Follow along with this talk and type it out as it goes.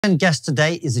And guest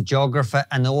today is a geographer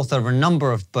and the author of a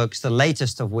number of books, the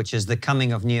latest of which is The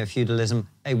Coming of Neo-Feudalism,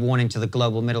 A Warning to the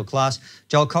Global Middle Class.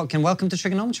 Joel Kotkin, welcome to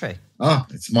Triggernometry. Oh,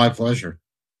 it's my pleasure.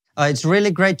 It's really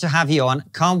great to have you on.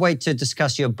 Can't wait to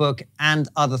discuss your book and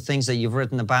other things that you've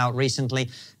written about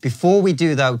recently. Before we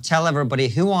do, though, tell everybody,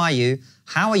 who are you?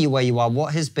 How are you where you are?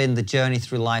 What has been the journey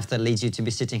through life that leads you to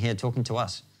be sitting here talking to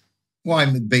us? Well,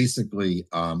 I'm basically,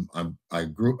 I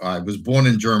was born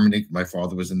in Germany. My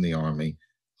father was in the army.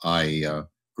 I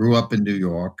grew up in New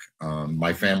York.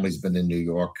 My family's been in New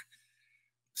York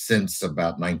since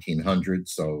about 1900,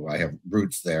 so I have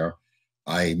roots there.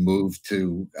 I moved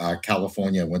to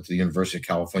California. I went to the University of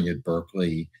California at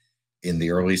Berkeley in the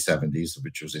early 70s,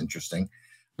 which was interesting.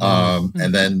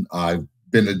 And then I've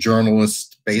been a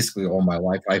journalist basically all my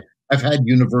life. I've had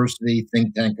university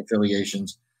think tank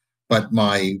affiliations, but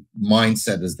my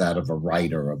mindset is that of a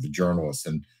writer, of a journalist.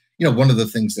 And, you know, one of the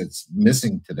things that's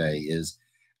missing today is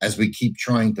as we keep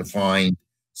trying to find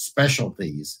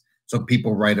specialties, so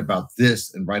people write about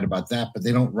this and write about that, but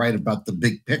they don't write about the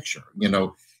big picture. You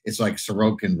know, it's like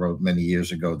Sorokin wrote many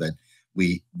years ago that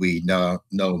we know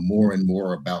more and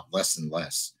more about less and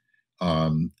less.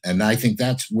 And I think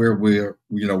that's where we've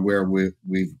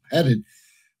headed.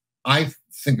 I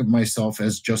think of myself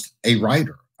as just a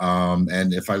writer.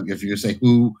 And if you say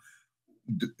who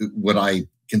would I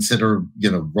consider,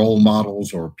 role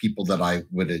models or people that I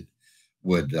would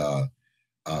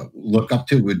look up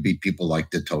to, would be people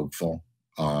like de Tocqueville,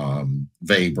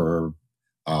 Weber,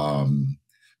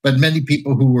 but many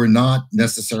people who were not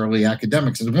necessarily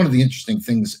academics. And one of the interesting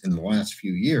things in the last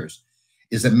few years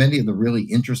is that many of the really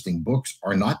interesting books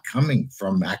are not coming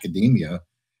from academia.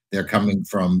 They're coming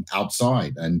from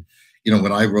outside. And,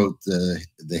 when I wrote the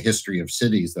history of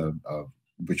cities,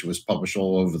 which was published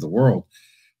all over the world,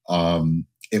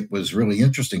 it was really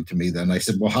interesting to me. Then I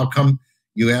said, well, how come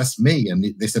you asked me? And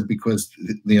they said, because,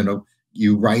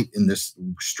 you write in this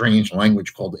strange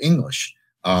language called English,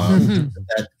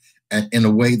 that in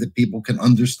a way that people can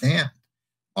understand.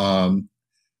 And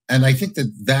I think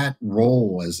that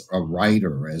role as a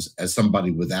writer, as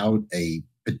somebody without a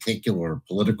particular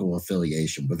political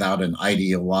affiliation, without an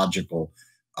ideological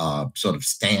sort of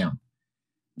stamp,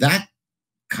 that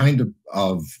kind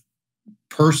of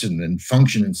person and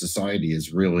function in society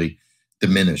is really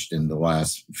diminished in the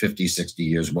last 50, 60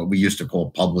 years, what we used to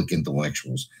call public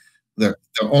intellectuals. They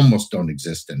almost don't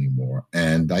exist anymore.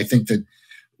 And I think that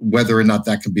whether or not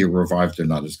that can be revived or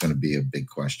not is going to be a big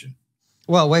question.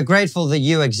 Well, we're grateful that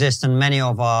you exist, and many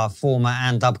of our former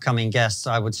and upcoming guests,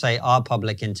 I would say, are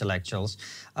public intellectuals.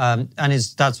 And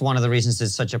that's one of the reasons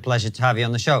it's such a pleasure to have you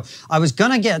on the show. I was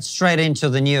going to get straight into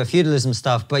the neo-feudalism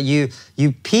stuff, but you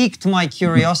piqued my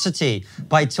curiosity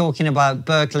by talking about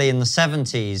Berkeley in the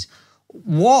 70s.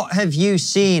 What have you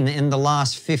seen in the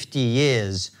last 50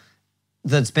 years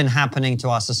that's been happening to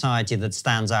our society that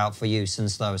stands out for you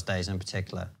since those days in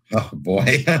particular? Oh,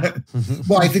 boy.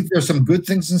 Well, I think there's some good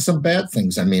things and some bad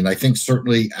things. I mean, I think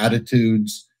certainly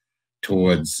attitudes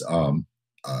towards,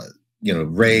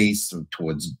 race,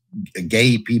 towards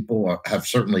gay people have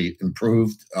certainly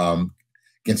improved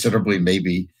considerably,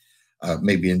 maybe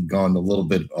gone a little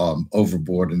bit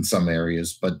overboard in some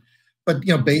areas. But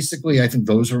basically, I think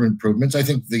those are improvements. I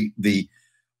think the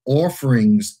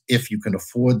offerings, if you can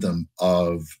afford them,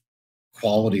 of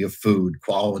quality of food,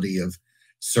 quality of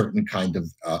certain kind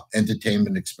of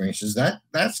entertainment experiences,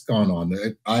 that's gone on.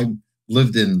 I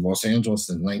lived in Los Angeles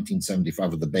in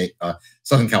 1975 with the Bay,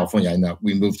 Southern California. I know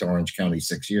we moved to Orange County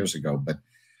 6 years ago, but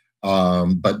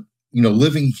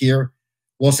living here,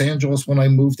 Los Angeles, when I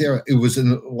moved there, it was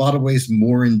in a lot of ways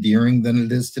more endearing than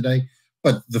it is today.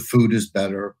 But the food is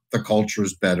better, the culture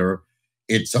is better.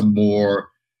 It's a more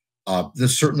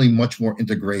there's certainly much more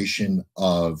integration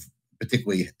of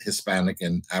particularly Hispanic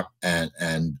and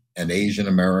Asian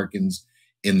Americans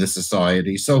in the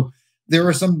society. So there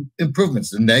are some improvements.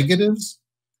 The negatives,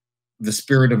 the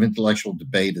spirit of intellectual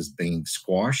debate is being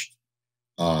squashed.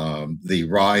 The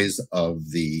rise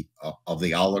of the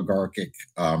oligarchic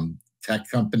tech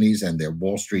companies and their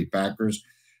Wall Street backers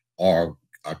are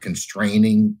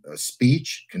constraining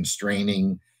speech,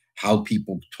 constraining how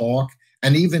people talk.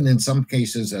 And even in some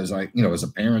cases, as a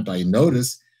parent, I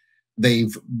notice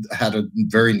they've had a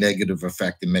very negative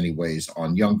effect in many ways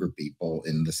on younger people,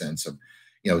 in the sense of,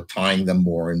 tying them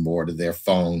more and more to their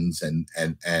phones and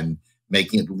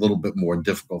making it a little bit more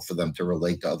difficult for them to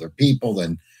relate to other people.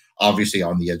 And obviously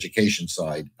on the education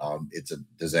side, it's a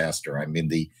disaster. I mean,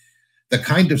 the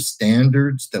kind of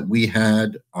standards that we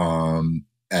had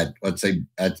at, let's say,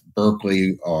 at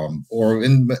Berkeley or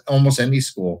in almost any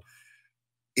school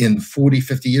in 40,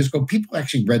 50 years ago, people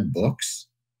actually read books.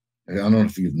 I don't know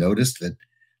if you've noticed that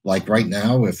Like right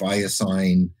now, if I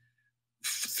assign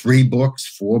 3 books,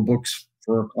 4 books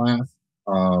for a class,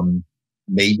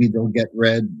 maybe they'll get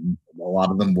read. A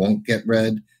lot of them won't get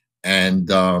read, and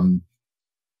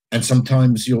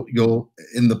sometimes you'll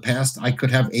in the past I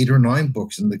could have 8 or 9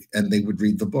 books and they would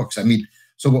read the books. I mean,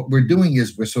 so what we're doing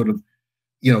is we're sort of,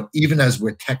 even as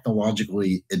we're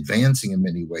technologically advancing in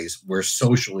many ways, we're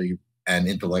socially and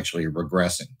intellectually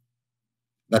regressing.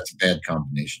 That's a bad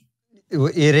combination.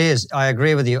 It is. I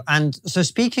agree with you. And so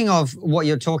speaking of what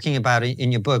you're talking about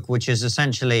in your book, which is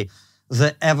essentially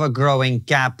the ever-growing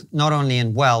gap, not only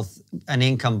in wealth and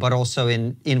income, but also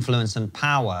in influence and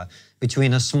power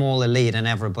between a small elite and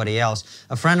everybody else.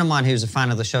 A friend of mine who's a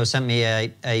fan of the show sent me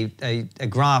a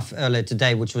graph earlier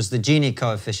today, which was the Gini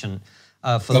coefficient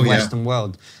for the Western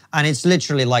world. And it's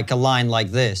literally like a line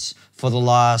like this for the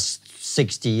last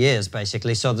 60 years,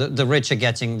 basically. So the rich are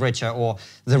getting richer, or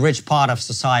the rich part of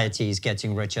society is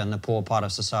getting richer, and the poor part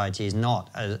of society is not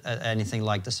at anything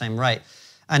like the same rate.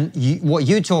 And what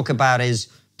you talk about is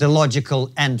the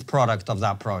logical end product of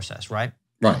that process, right?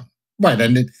 Right.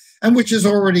 And which is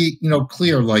already,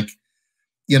 clear. Like,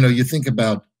 you think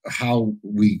about how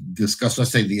we discuss,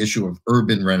 let's say, the issue of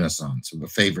urban renaissance, a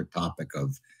favorite topic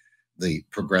of the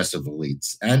progressive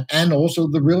elites, and also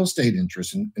the real estate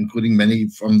interests, including many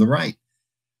from the right.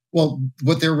 Well,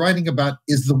 what they're writing about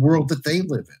is the world that they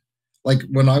live in. Like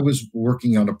when I was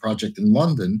working on a project in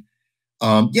London,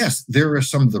 yes, there are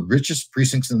some of the richest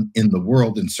precincts in the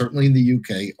world, and certainly in the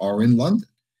UK, are in London.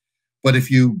 But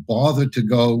if you bother to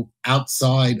go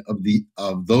outside of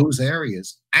those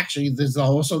areas, actually, there's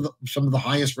also some of the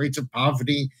highest rates of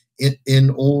poverty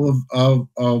in all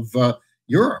of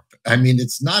Europe. I mean,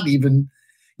 it's not even,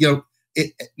 you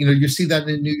see that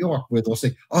in New York, where they'll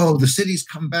say, "Oh, the city's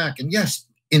come back," and yes,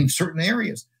 in certain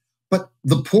areas, but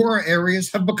the poorer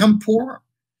areas have become poorer,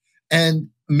 and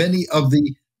many of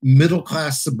the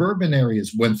middle-class suburban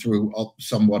areas went through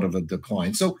somewhat of a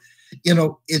decline. So,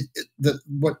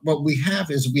 what we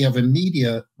have is we have a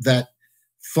media that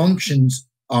functions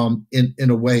in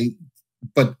a way,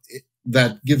 but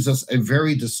that gives us a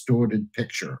very distorted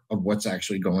picture of what's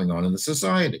actually going on in the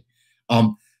society,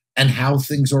 and how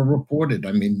things are reported.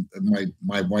 I mean,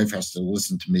 my wife has to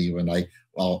listen to me when I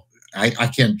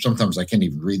can't. Sometimes I can't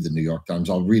even read the New York Times.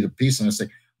 I'll read a piece and I say,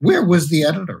 where was the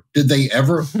editor? Did they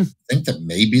ever think that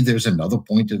maybe there's another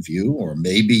point of view, or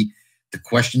maybe to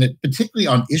question it, particularly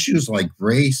on issues like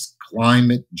race,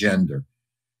 climate, gender?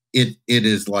 It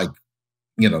is like,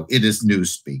 it is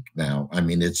newspeak now. I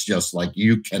mean, it's just like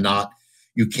you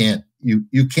can't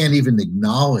even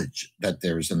acknowledge that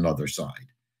there's another side.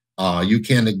 You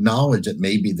can't acknowledge that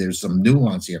maybe there's some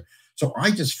nuance here. So I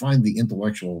just find the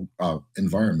intellectual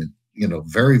environment,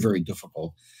 very, very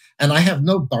difficult. And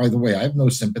by the way, I have no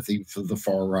sympathy for the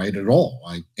far right at all.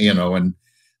 And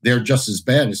they're just as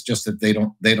bad. It's just that they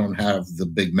don't have the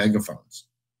big megaphones.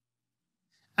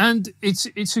 And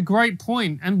it's a great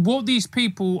point. And what these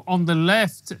people on the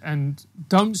left and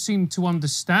don't seem to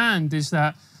understand is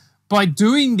that by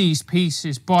doing these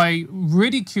pieces, by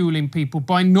ridiculing people,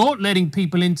 by not letting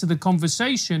people into the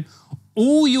conversation,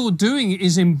 all you're doing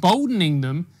is emboldening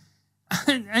them,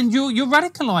 and you're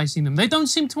radicalizing them. They don't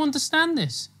seem to understand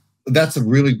this. That's a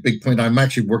really big point. I'm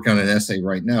actually working on an essay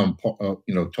right now,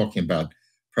 talking about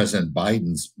President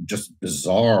Biden's just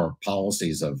bizarre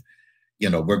policies of,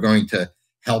 we're going to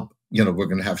help, we're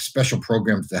going to have special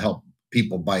programs to help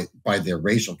people by their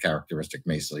racial characteristic,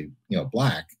 basically,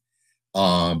 black.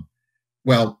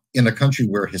 Well, in a country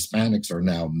where Hispanics are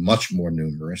now much more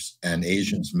numerous and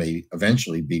Asians may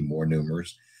eventually be more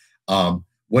numerous,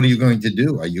 what are you going to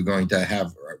do? Are you going to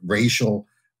have racial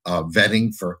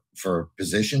vetting for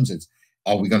positions?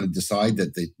 Are we going to decide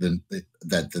that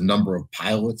the number of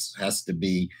pilots has to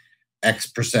be X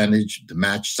percentage to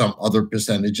match some other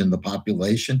percentage in the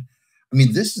population? I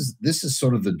mean, this is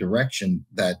sort of the direction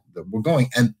that we're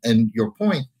going. And your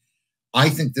point, I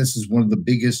think this is one of the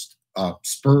biggest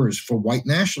spurs for white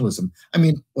nationalism. I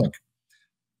mean, look,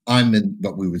 I'm in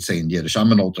what we would say in Yiddish,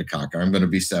 I'm an alter kaka. I'm going to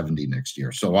be 70 next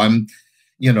year. So I'm,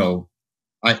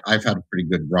 I've had a pretty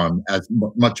good run, as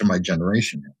much of my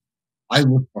generation. I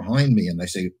look behind me and I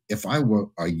say, if I were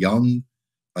a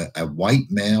white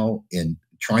male in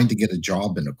trying to get a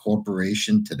job in a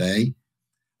corporation today,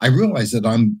 I realize that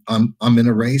I'm in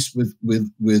a race with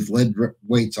lead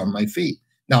weights on my feet.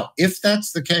 Now, if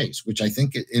that's the case, which I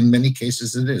think in many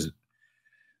cases it is,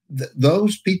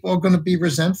 those people are going to be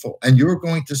resentful, and you're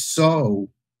going to sow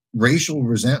racial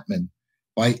resentment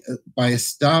by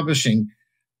establishing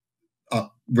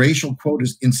racial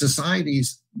quotas in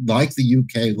societies like the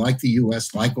UK, like the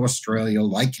US, like Australia,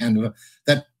 like Canada,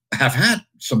 that have had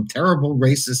some terrible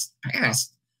racist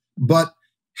past, but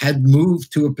had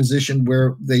moved to a position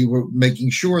where they were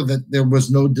making sure that there was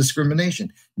no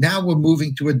discrimination. Now we're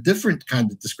moving to a different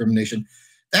kind of discrimination.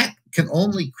 That can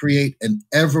only create an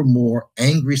ever more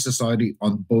angry society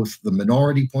on both the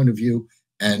minority point of view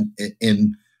and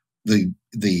in the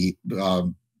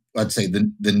let's say the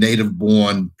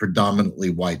native-born, predominantly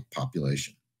white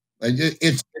population.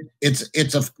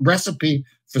 It's a recipe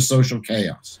for social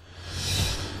chaos.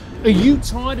 Are you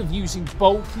tired of using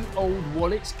bulky old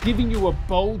wallets, giving you a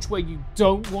bulge where you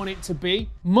don't want it to be?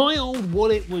 My old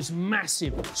wallet was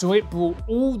massive, so it brought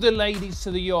all the ladies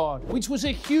to the yard, which was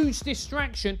a huge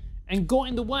distraction and got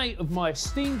in the way of my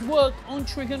esteemed work on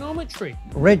trigonometry.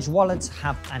 Ridge wallets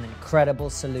have an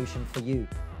incredible solution for you.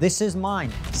 This is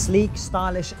mine, sleek,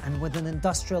 stylish, and with an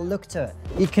industrial look to it.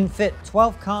 It can fit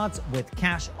 12 cards with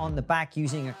cash on the back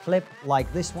using a clip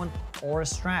like this one or a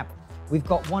strap. We've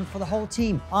got one for the whole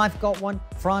team. I've got one,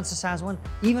 Francis has one,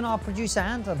 even our producer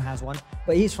Anton has one,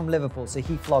 but he's from Liverpool, so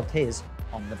he flogged his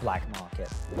on the black market.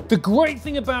 The great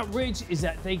thing about Ridge is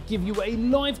that they give you a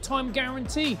lifetime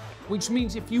guarantee, which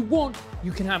means if you want,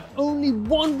 you can have only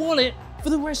one wallet for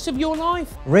the rest of your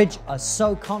life. Ridge are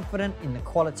so confident in the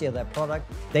quality of their product,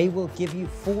 they will give you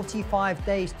 45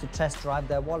 days to test drive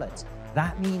their wallets.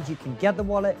 That means you can get the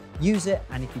wallet, use it,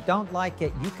 and if you don't like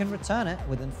it, you can return it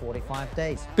within 45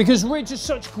 days. Because Ridge are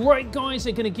such great guys,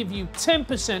 they're going to give you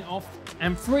 10% off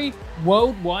and free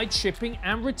worldwide shipping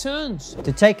and returns.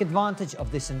 To take advantage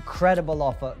of this incredible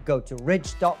offer, go to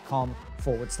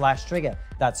ridge.com/trigger.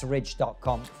 That's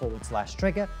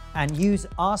ridge.com/trigger and use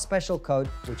our special code,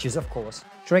 which is of course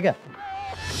Trigger.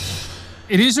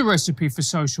 It is a recipe for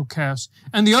social chaos.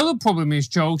 And the other problem is,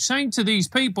 Joel, saying to these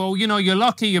people, you know, you're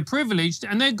lucky, you're privileged,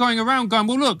 and they're going around going,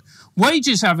 well, look,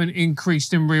 wages haven't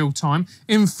increased in real time,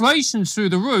 inflation's through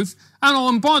the roof,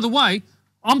 and by the way,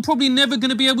 I'm probably never going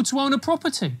to be able to own a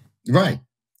property. Right.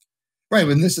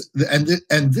 And this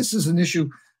is an issue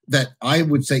that I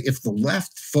would say if the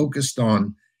left focused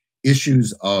on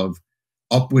issues of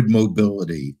upward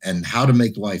mobility and how to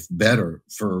make life better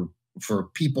for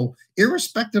people,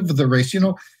 irrespective of the race. You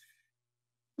know,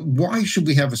 why should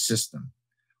we have a system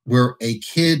where a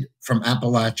kid from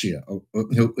Appalachia,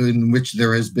 in which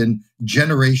there has been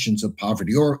generations of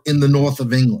poverty, or in the north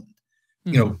of England,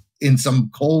 you know, in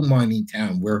some coal mining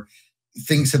town where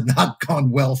things have not gone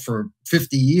well for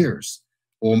 50 years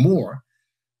or more,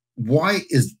 why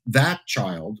is that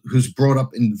child who's brought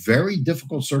up in very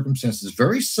difficult circumstances,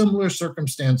 very similar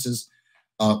circumstances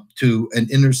to an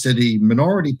inner city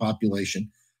minority population,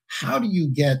 how do you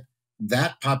get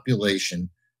that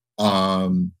population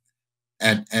and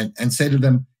say to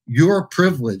them, you're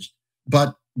privileged,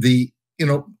 but the, you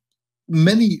know,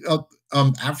 many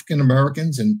African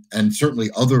Americans and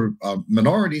certainly other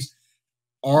minorities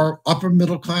are upper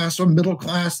middle class or middle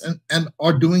class and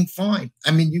are doing fine.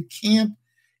 I mean, you can't,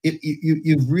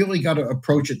 you've really got to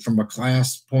approach it from a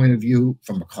class point of view,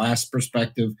 from a class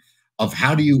perspective, of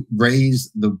how do you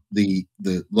raise the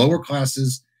lower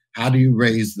classes? How do you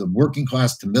raise the working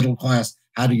class to middle class?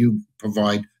 How do you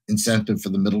provide incentive for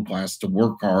the middle class to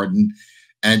work hard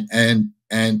and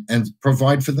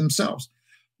provide for themselves?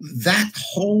 That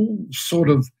whole sort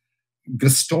of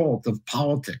gestalt of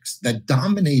politics that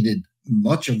dominated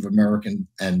much of American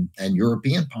and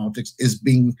European politics is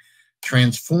being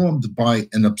transformed by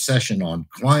an obsession on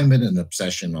climate, an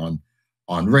obsession on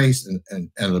race, and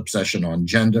an obsession on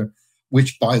gender,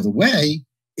 which, by the way,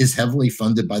 is heavily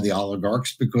funded by the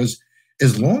oligarchs, because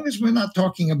as long as we're not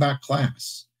talking about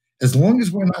class, as long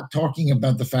as we're not talking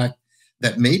about the fact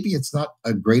that maybe it's not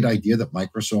a great idea that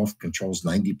Microsoft controls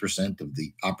 90% of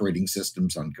the operating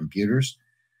systems on computers,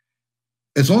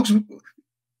 as long as we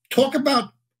talk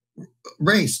about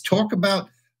race, talk about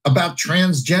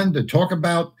transgender, talk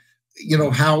about, you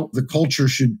know, how the culture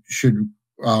should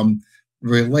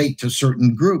relate to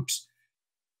certain groups,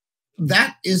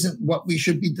 that isn't what we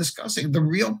should be discussing. The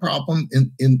real problem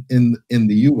in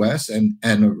the U.S. and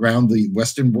around the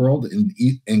Western world,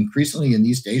 increasingly in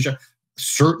East Asia,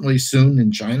 certainly soon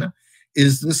in China,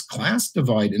 is this class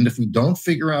divide. And if we don't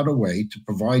figure out a way to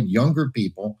provide younger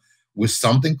people with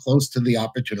something close to the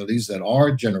opportunities that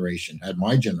our generation had,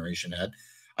 my generation had,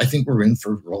 I think we're in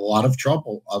for a lot of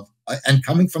trouble and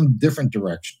coming from different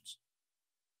directions.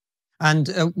 And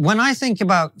when I think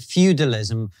about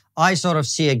feudalism, I sort of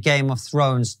see a Game of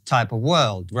Thrones type of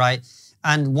world, right?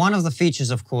 And one of the features,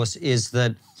 of course, is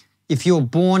that if you're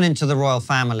born into the royal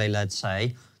family, let's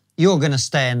say, you're going to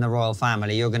stay in the royal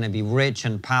family. You're going to be rich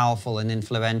and powerful and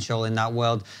influential in that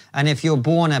world. And if you're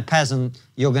born a peasant,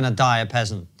 you're going to die a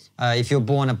peasant. If you're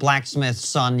born a blacksmith's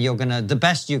son, the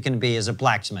best you can be is a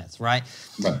blacksmith, right?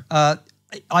 Right.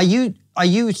 Are you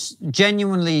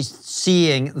genuinely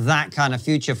seeing that kind of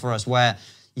future for us, where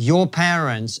your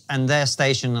parents and their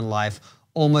station in life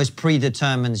almost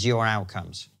predetermines your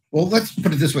outcomes? Well, let's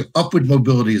put it this way. Upward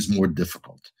mobility is more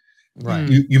difficult. Right.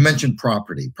 You mentioned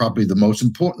property, probably the most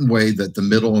important way that the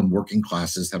middle and working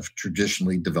classes have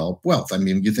traditionally developed wealth. I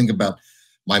mean, you think about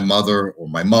my mother or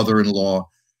my mother-in-law,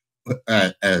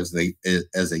 as they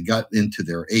got into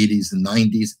their 80s and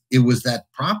 90s, it was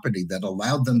that property that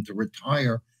allowed them to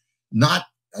retire, not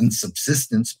on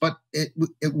subsistence, but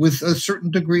with a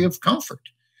certain degree of comfort.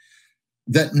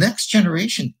 That next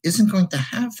generation isn't going to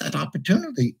have that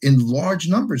opportunity in large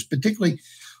numbers, particularly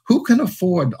who can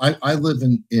afford. I live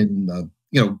in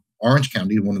Orange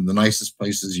County, one of the nicest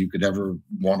places you could ever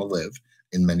want to live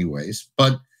in many ways.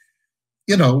 But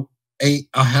a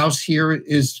house here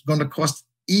is going to cost,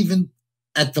 even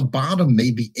at the bottom,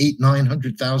 maybe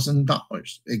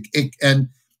 $800,000-900,000, and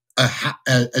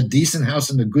a decent house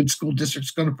in a good school district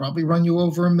is going to probably run you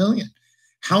over $1 million.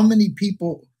 How many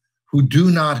people who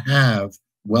do not have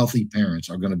wealthy parents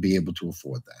are going to be able to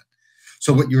afford that?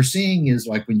 So what you're seeing is,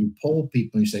 like, when you poll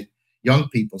people and you say, young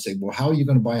people say, well, how are you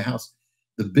going to buy a house?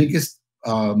 The biggest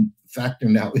factor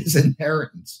now is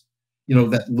inheritance.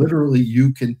 That literally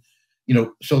you can,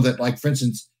 so that, like, for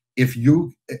instance, if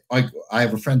you, like, I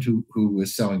have a friend who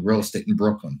is selling real estate in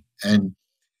Brooklyn, and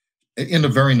in a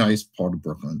very nice part of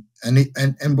Brooklyn. And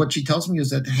what she tells me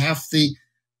is that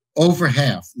over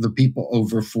half the people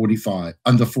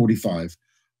under 45,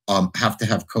 have to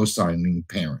have co-signing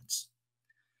parents.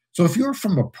 So if you're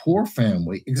from a poor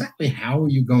family, exactly how are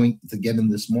you going to get in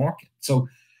this market? So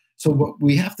what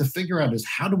we have to figure out is,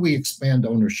 how do we expand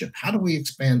ownership? How do we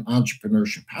expand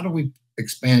entrepreneurship? How do we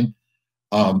expand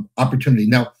opportunity?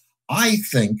 Now, I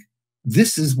think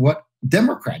this is what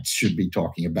Democrats should be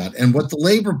talking about, and what the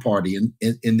Labour Party in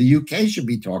the UK should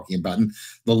be talking about, and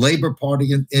the Labour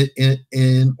Party in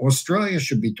Australia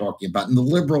should be talking about, and the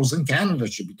Liberals in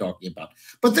Canada should be talking about.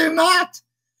 But they're not.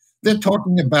 They're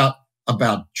talking about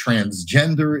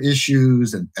transgender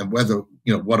issues and whether,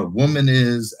 what a woman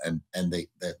is, and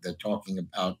they're talking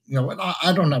about,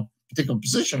 I don't have a particular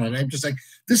position on it. I'm just saying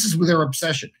this is their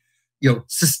obsession.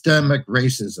 Systemic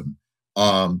racism,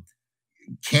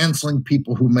 canceling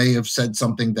people who may have said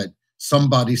something that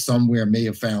somebody somewhere may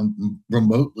have found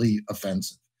remotely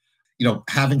offensive,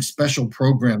 having special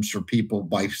programs for people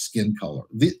by skin color.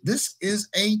 This is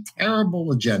a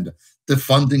terrible agenda.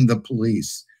 Defunding the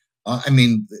police.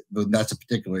 That's a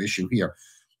particular issue here.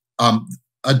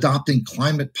 Adopting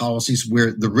climate policies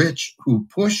where the rich who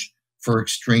push for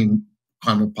extreme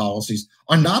climate policies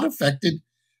are not affected.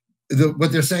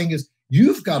 What they're saying is,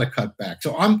 you've got to cut back.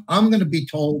 So I'm going to be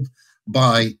told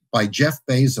by Jeff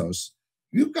Bezos,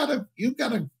 you've got to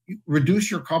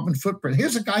reduce your carbon footprint.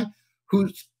 Here's a guy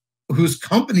whose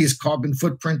company's carbon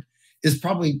footprint is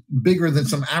probably bigger than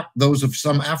those of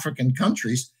some African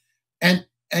countries, and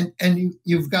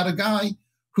you've got a guy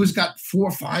who's got 4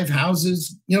 or 5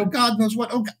 houses. God knows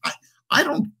what. Okay, I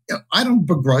don't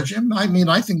begrudge him.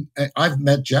 I think I've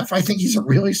met Jeff. I think he's a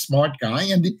really smart guy,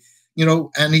 and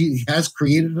and he has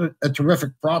created a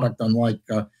terrific product, unlike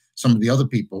some of the other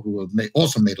people who have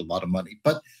also made a lot of money.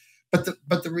 But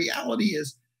the reality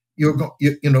is,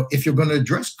 if you're going to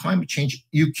address climate change,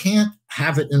 you can't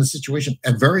have it in a situation,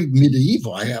 and very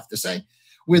medieval, I have to say,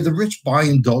 where the rich buy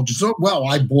indulgence. Oh, well,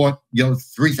 I bought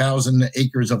 3,000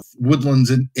 acres of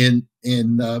woodlands in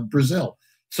Brazil,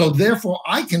 so therefore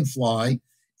I can fly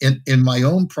in my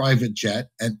own private jet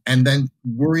and then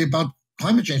worry about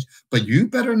climate change. But you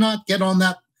better not get on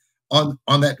that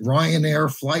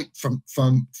Ryanair flight from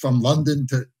London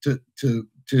to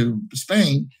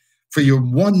Spain for your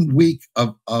 1 week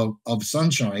of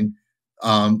sunshine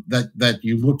that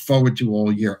you look forward to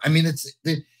all year.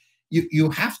 You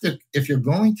have to, if you're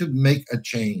going to make a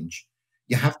change,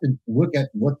 you have to look at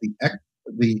what the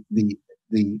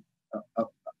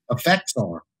effects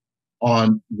are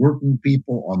on working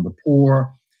people, on the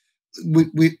poor.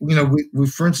 We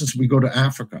for instance, we go to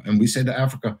Africa and we say to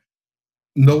Africa,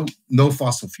 no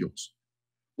fossil fuels.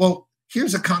 Well,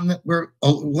 here's a continent where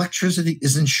electricity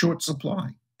is in short supply,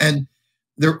 and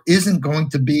there isn't going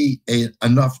to be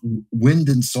enough wind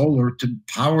and solar to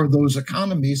power those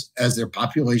economies, as their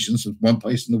populations is one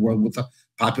place in the world with the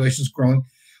populations growing.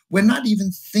 We're not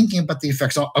even thinking about the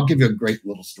effects. I'll give you a great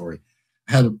little story.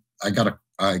 I got a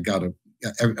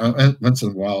once in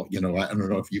a while, I don't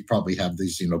know if you probably have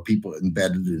these, people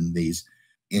embedded in these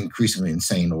increasingly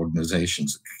insane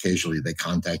organizations. Occasionally they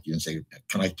contact you and say,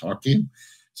 can I talk to you?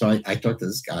 So I talked to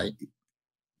this guy,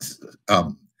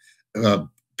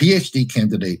 PhD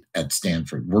candidate at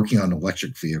Stanford, working on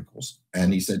electric vehicles.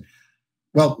 And he said,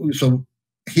 well, so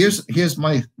here's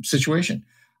my situation.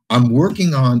 I'm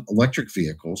working on electric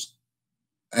vehicles,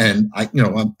 and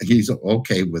he's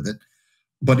okay with it.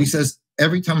 But he says,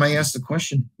 every time I ask the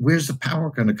question, where's the power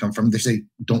going to come from? They say,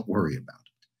 don't worry about it.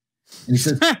 And he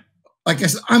says, like I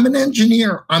said, I'm an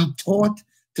engineer. I'm taught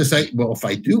to say, well, if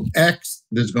I do X,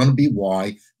 there's going to be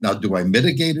Y. Now, do I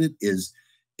mitigate it?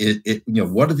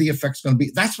 What are the effects going to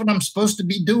be? That's what I'm supposed to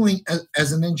be doing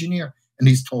as an engineer. And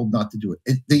he's told not to do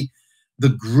it. The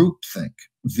groupthink,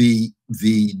 the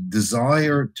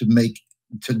desire to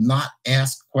not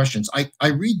ask questions. I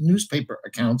read newspaper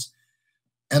accounts,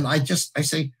 and I say, I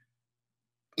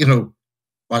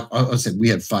said, we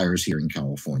had fires here in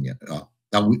California.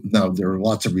 Now, there are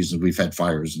lots of reasons we've had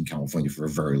fires in California for a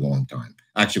very long time.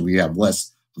 Actually, we have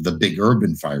less of the big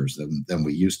urban fires than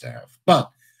we used to have. But,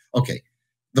 okay,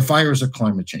 the fires are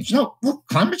climate change. No, look,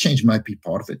 climate change might be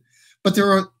part of it. But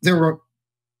there are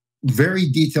very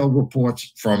detailed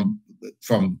reports from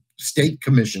state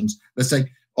commissions that say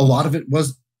a lot of it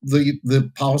was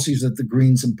the policies that the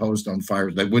Greens imposed on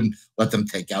fires. They wouldn't let them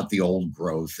take out the old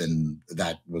growth, and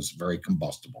that was very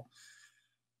combustible.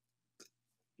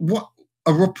 What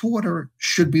a reporter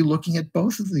should be looking at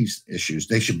both of these issues.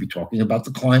 They should be talking about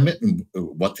the climate and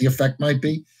what the effect might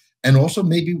be. And also,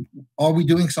 maybe, are we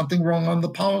doing something wrong on the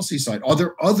policy side? Are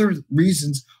there other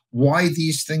reasons why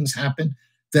these things happen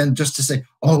than just to say,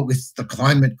 oh, it's the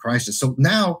climate crisis? So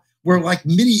now we're like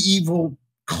medieval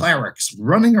clerics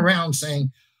running around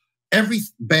saying every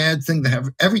bad thing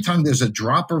every time there's a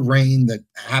drop of rain that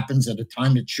happens at a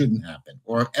time it shouldn't happen,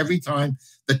 or every time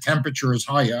the temperature is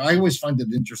high. I always find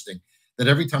it interesting that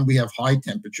every time we have high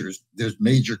temperatures, there's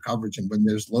major coverage, and when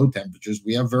there's low temperatures,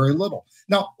 we have very little.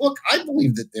 Now, look, I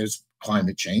believe that there's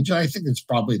climate change. I think it's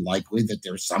probably likely that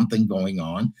there's something going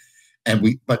on,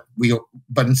 but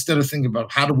instead of thinking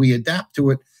about how do we adapt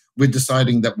to it, we're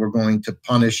deciding that we're going to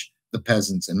punish the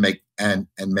peasants and make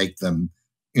them,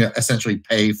 essentially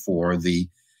pay for the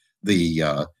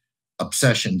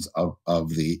obsessions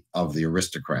of the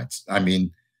aristocrats. I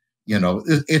mean,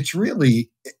 it's really,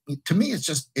 to me, it's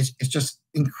just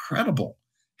incredible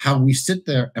how we sit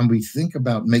there and we think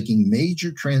about making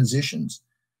major transitions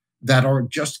that are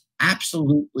just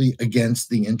absolutely against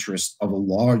the interests of a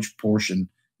large portion,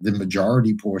 the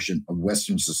majority portion of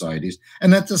Western societies.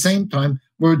 And at the same time,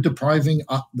 we're depriving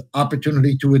the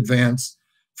opportunity to advance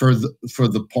for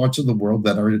the parts of the world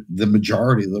that are the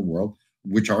majority of the world,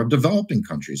 which are developing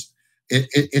countries.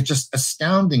 It's just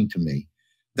astounding to me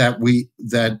that we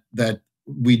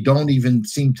don't even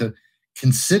seem to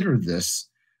consider this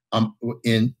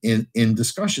in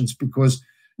discussions, because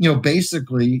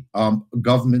basically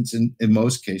governments in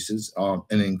most cases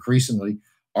and increasingly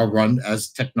are run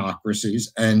as technocracies,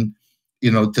 and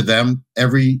to them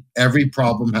every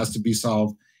problem has to be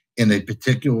solved in a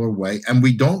particular way, and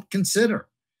we don't consider,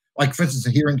 like for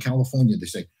instance here in California, they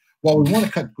say, well, we want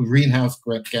to cut greenhouse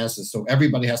gases, so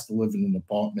everybody has to live in an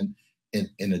apartment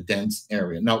in a dense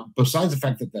area. Now, besides the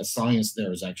fact that the science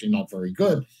there is actually not very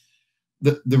good,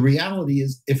 the reality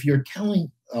is, if you're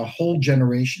telling a whole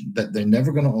generation that they're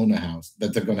never going to own a house,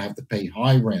 that they're going to have to pay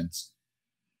high rents,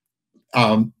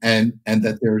 and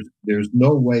that there's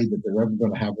no way that they're ever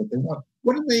going to have what they want,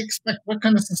 what do they expect? What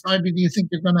kind of society do you think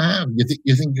you're going to have?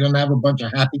 You think you're going to have a bunch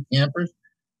of happy campers?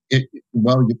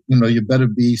 You better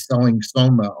be selling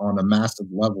Soma on a massive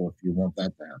level if you want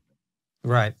that to happen.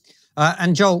 Right.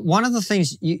 And Joel, one of the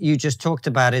things you just talked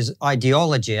about is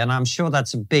ideology, and I'm sure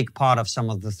that's a big part of some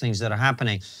of the things that are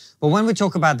happening. But when we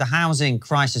talk about the housing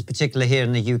crisis, particularly here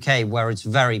in the UK, where it's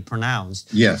very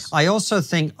pronounced, yes, I also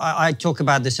think I talk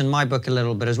about this in my book a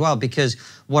little bit as well, because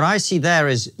what I see there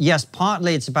is, yes,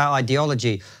 partly it's about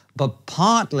ideology, but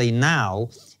partly now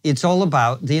it's all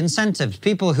about the incentives.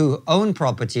 People who own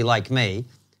property like me,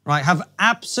 right, have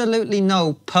absolutely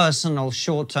no personal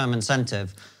short-term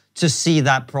incentive to see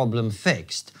that problem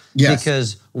fixed. Yes.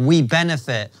 Because we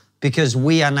benefit, because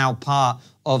we are now part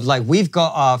of, like, we've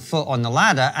got our foot on the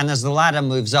ladder, and as the ladder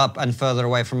moves up and further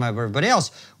away from everybody else,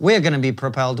 we're going to be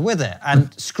propelled with it.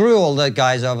 And screw all the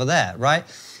guys over there, right?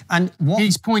 And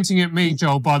he's pointing at me,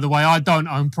 Joel, by the way. I don't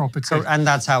own property. And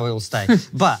that's how it'll stay.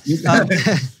 But you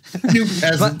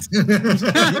peasant.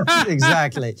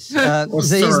 Exactly. So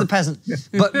he's the peasant.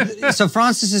 But so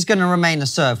Francis is going to remain a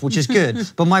serf, which is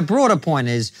good. But my broader point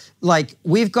is, like,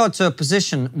 we've got to a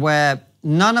position where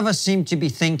none of us seem to be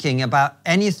thinking about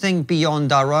anything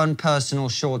beyond our own personal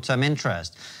short-term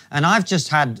interest. And I've just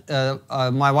had,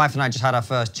 my wife and I just had our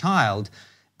first child,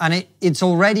 and it's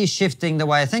already shifting the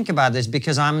way I think about this,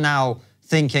 because I'm now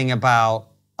thinking about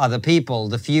other people,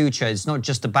 the future. It's not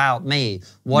just about me.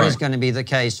 What is going to be the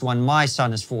case when my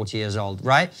son is 40 years old,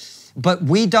 right? But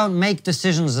we don't make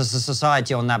decisions as a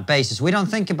society on that basis. We don't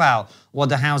think about what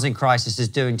the housing crisis is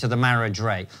doing to the marriage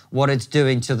rate, what it's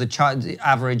doing to the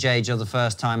average age of the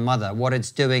first-time mother, what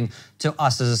it's doing to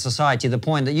us as a society. The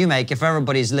point that you make, if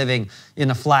everybody's living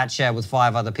in a flat share with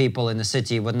 5 other people in the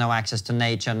city with no access to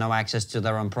nature, no access to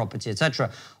their own property, etc.,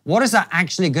 what is that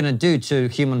actually going to do to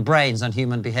human brains and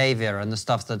human behavior and the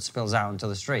stuff that spills out into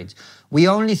the streets? We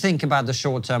only think about the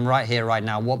short term right here, right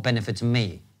now, what benefits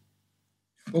me.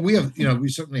 Well, we have, we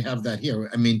certainly have that here.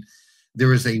 I mean,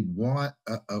 there is a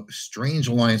strange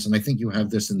alliance, and I think you have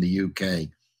this in the UK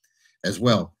as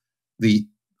well. The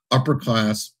upper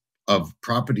class of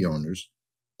property owners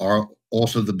are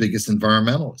also the biggest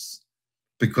environmentalists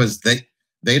because they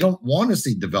don't want to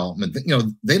see development.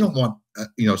 They don't want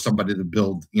somebody to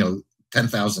build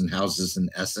 10,000 houses in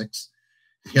Essex.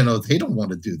 They don't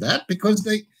want to do that because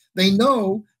they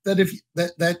know that if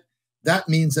that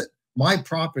means that my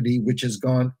property, which has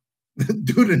gone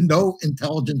due to no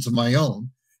intelligence of my own,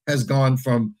 has gone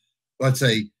from, let's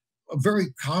say,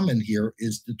 very common here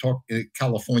is to talk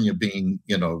California being,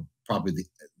 probably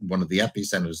one of the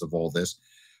epicenters of all this.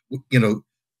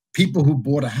 People who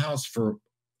bought a house for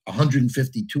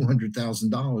 $150,000,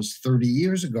 $200,000 30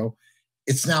 years ago,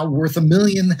 it's now worth $1.5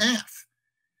 million.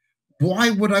 Why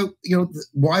would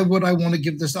I want to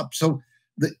give this up? So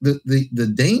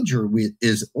the danger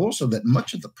is also that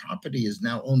much of the property is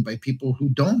now owned by people who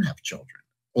don't have children,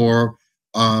 or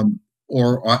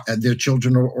their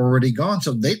children are already gone,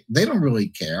 so they don't really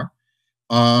care.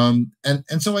 And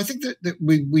so I think that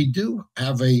we do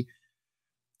have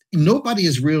nobody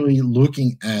is really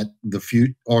looking at the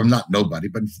future, or not nobody,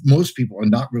 but most people are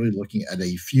not really looking at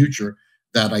a future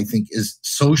that I think is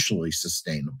socially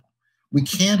sustainable. We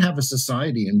can't have a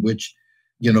society in which,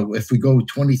 if we go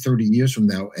 20, 30 years from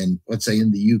now, and let's say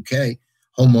in the UK,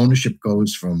 home ownership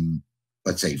goes from,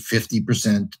 let's say,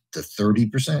 50% to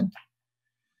 30%.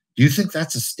 Do you think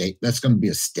that's going to be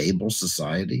a stable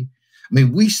society? I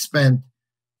mean, we spent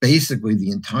basically the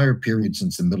entire period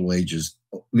since the Middle Ages,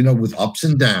 with ups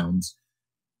and downs,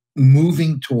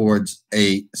 moving towards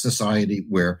a society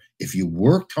where if you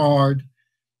worked hard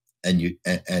and you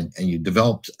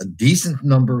developed a decent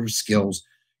number of skills,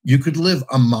 you could live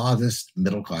a modest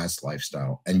middle-class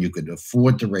lifestyle, and you could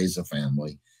afford to raise a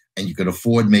family, and you could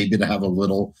afford maybe to have a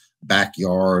little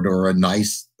backyard or a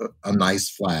nice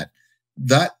flat.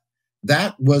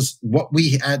 That was what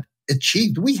we had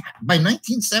achieved. By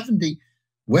 1970,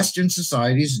 Western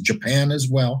societies, Japan as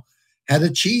well, had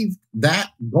achieved that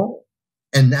goal.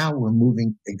 And now we're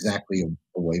moving exactly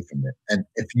away from it. And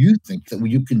if you think that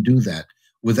you can do that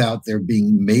without there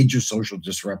being major social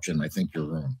disruption, I think you're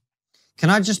wrong. Can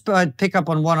I just pick up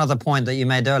on one other point that you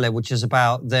made earlier, which is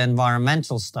about the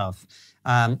environmental stuff?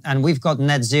 And we've got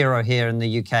net zero here in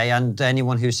the UK, and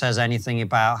anyone who says anything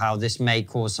about how this may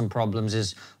cause some problems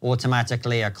is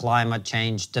automatically a climate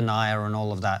change denier and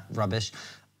all of that rubbish.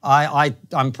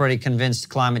 I'm pretty convinced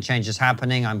climate change is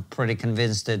happening. I'm pretty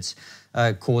convinced it's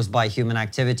caused by human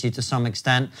activity to some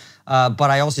extent.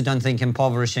 But I also don't think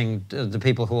impoverishing the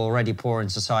people who are already poor in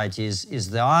society is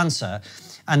the answer.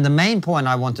 And the main point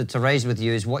I wanted to raise with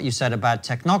you is what you said about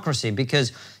technocracy,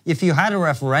 because if you had a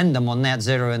referendum on net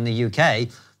zero in the UK,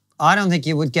 I don't think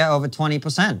you would get over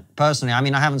 20%, personally. I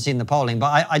mean, I haven't seen the polling,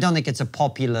 but I don't think it's a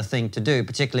popular thing to do,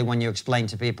 particularly when you explain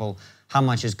to people how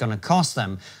much it's going to cost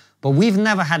them. But we've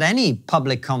never had any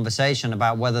public conversation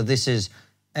about whether this is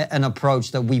an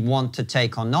approach that we want to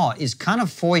take or not. It's kind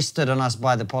of foisted on us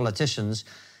by the politicians,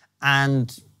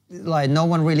 and no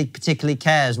one really particularly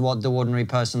cares what the ordinary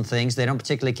person thinks. They don't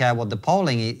particularly care what the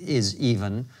polling is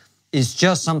even. It's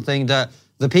just something that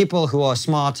the people who are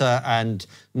smarter and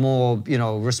more,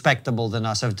 respectable than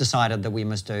us have decided that we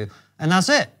must do, and that's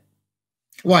it.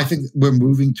 Well, I think we're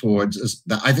moving towards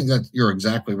that. I think that you're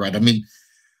exactly right. I mean,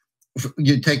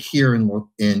 you take here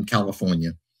in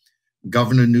California,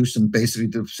 Governor Newsom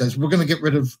basically says we're going to get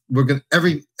rid of the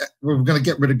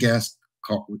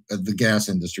gas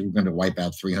industry. We're going to wipe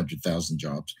out 300,000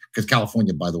 jobs, because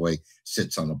California, by the way,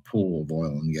 sits on a pool of oil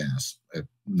and gas.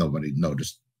 Nobody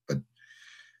noticed, but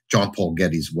John Paul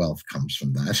Getty's wealth comes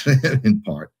from that in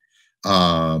part.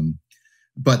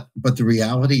 But the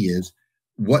reality is,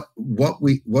 what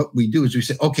we do is we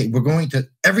say, okay,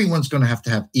 everyone's going to have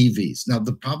EVs. Now,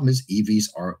 the problem is EVs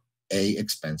are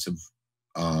expensive.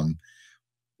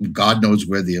 God knows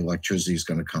where the electricity is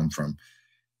going to come from.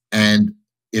 And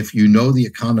if you know the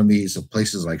economies of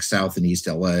places like South and East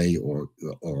LA or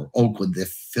Oakland, they're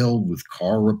filled with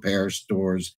car repair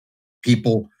stores,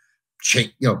 people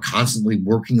constantly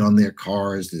working on their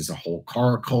cars. There's a whole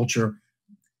car culture.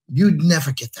 You'd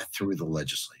never get that through the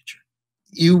legislature.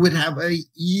 You would have a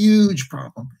huge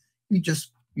problem you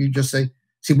just say,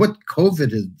 see what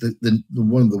COVID is. The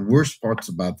one of the worst parts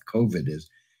about COVID is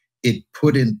it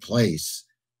put in place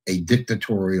a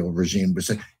dictatorial regime to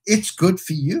say it's good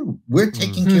for you. We're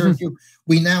taking care of you.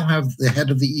 We now have the head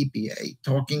of the EPA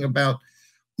talking about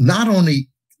not only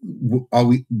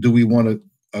do we want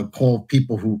to call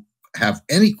people who have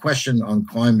any question on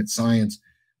climate science,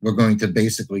 we're going to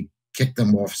basically kick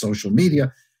them off social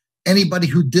media. Anybody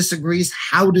who disagrees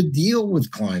how to deal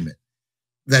with climate,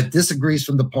 that disagrees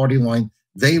from the party line,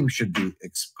 they should be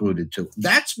excluded too.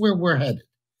 That's where we're headed.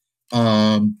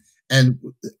 And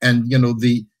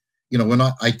when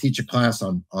I teach a class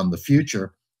on the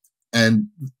future, and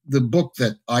the book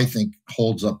that I think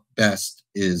holds up best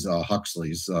is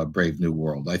Huxley's Brave New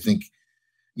World. I think,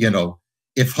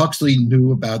 if Huxley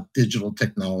knew about digital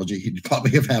technology, he'd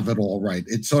probably have it all right.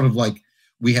 It's sort of like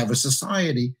we have a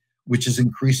society which is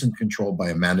increasingly controlled by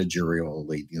a managerial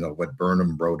elite, what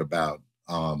Burnham wrote about,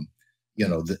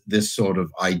 this sort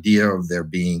of idea of there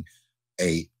being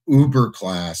a uber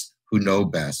class who know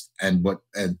best, and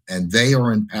they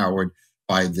are empowered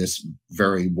by this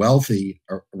very wealthy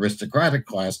aristocratic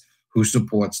class who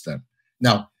supports them.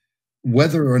 Now,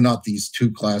 whether or not these two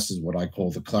classes, what I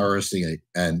call the clerisy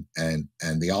and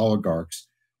the oligarchs,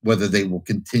 whether they will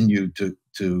continue to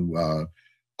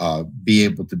be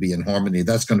able to be in harmony,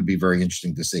 that's going to be very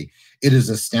interesting to see. It is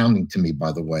astounding to me,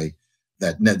 by the way,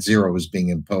 that net zero is being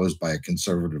imposed by a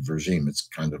conservative regime. It's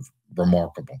kind of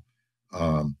remarkable.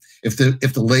 If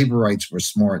the labor rights were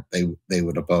smart, they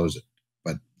would oppose it.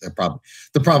 But the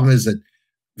problem is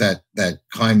that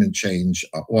climate change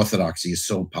orthodoxy is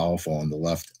so powerful on the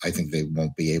left. I think they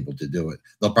won't be able to do it.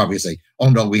 They'll probably say, "Oh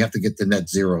no, we have to get to net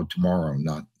zero tomorrow,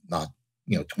 not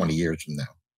 20 years from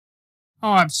now."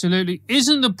 Oh, absolutely.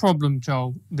 Isn't the problem,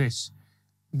 Joel, this?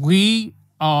 We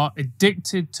are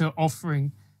addicted to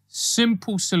offering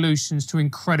simple solutions to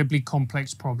incredibly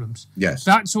complex problems. Yes.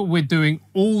 That's what we're doing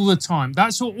all the time.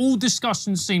 That's what all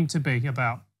discussions seem to be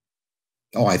about.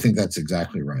 Oh, I think that's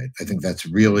exactly right. I think that's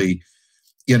really,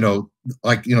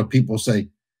 people say,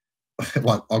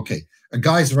 well, okay, a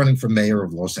guy's running for mayor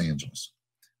of Los Angeles.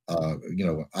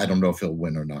 I don't know if he'll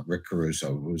win or not. Rick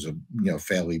Caruso, who's a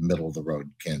fairly middle of the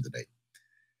road candidate.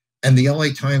 And the LA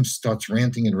Times starts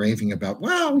ranting and raving about,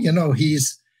 well, he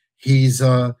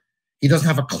doesn't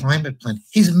have a climate plan.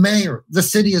 He's mayor. The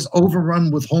city is overrun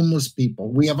with homeless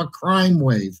people. We have a crime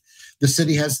wave. The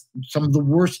city has some of the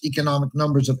worst economic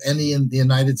numbers of any in the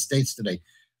United States today.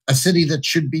 A city that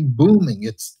should be booming.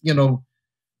 It's the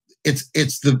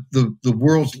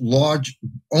world's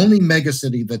only mega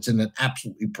city that's in an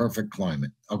absolutely perfect climate.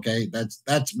 Okay,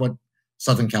 that's what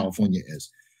Southern California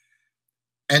is.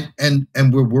 And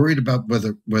we're worried about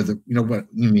whether what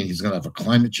you mean he's going to have a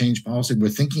climate change policy. We're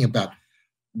thinking about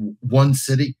one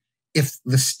city. If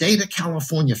the state of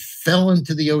California fell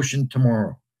into the ocean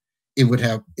tomorrow, it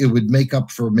would make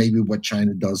up for maybe what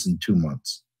China does in 2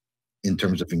 months in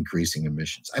terms of increasing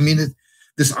emissions. I mean,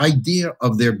 this idea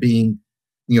of there being,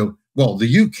 the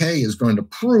UK is going to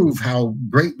prove how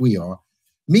great we are.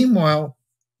 Meanwhile,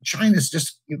 China's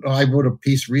just, I wrote a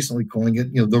piece recently calling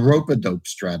it, the rope-a-dope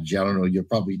strategy. I don't know, you're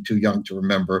probably too young to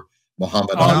remember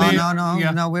Muhammad Ali.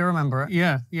 No, we remember it.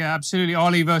 Yeah, absolutely.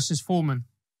 Ali versus Foreman.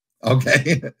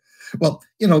 Okay. Well,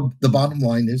 the bottom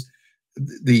line is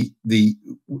the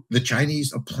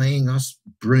Chinese are playing us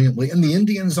brilliantly, and the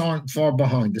Indians aren't far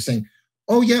behind. They're saying,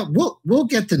 "Oh yeah, we'll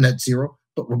get to net zero,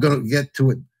 but we're going to get to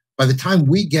it. By the time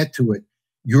we get to it,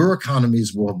 your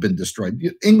economies will have been destroyed.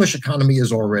 The English economy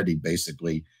is already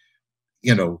basically,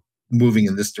 moving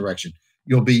in this direction.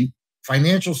 You'll be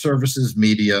financial services,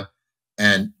 media,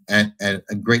 and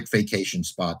a great vacation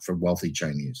spot for wealthy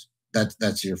Chinese.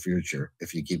 That's your future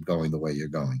if you keep going the way you're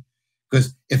going.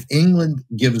 Because if England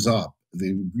gives up,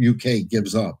 the UK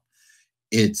gives up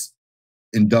its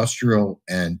industrial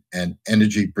and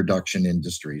energy production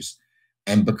industries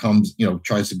and becomes,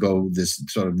 tries to go this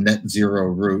sort of net zero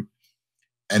route,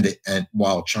 and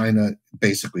while China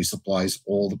basically supplies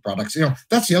all the products,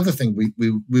 that's the other thing. We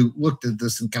looked at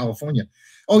this in California.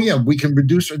 Oh yeah, we can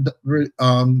reduce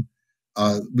the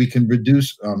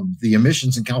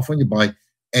emissions in California by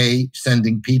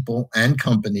sending people and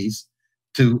companies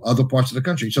to other parts of the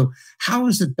country. So how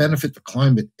does it benefit the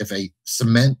climate if a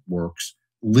cement works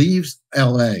leaves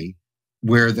LA,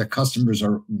 where their customers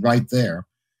are right there,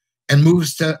 and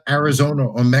moves to Arizona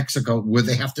or Mexico, where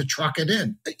they have to truck it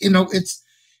in?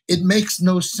 It makes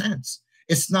no sense.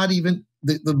 It's not even,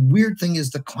 the weird thing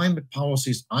is the climate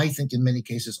policies, I think in many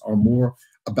cases, are more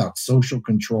about social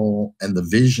control and the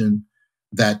vision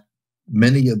that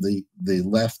many of the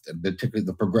left, and particularly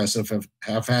the progressive,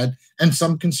 have had, and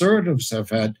some conservatives have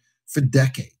had for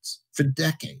decades.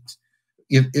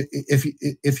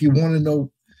 if you want to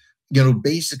know,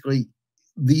 basically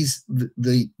the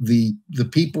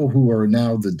people who are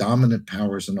now the dominant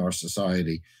powers in our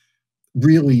society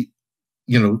really,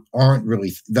 aren't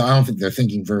really. I don't think they're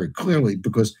thinking very clearly,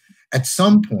 because at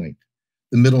some point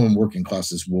the middle and working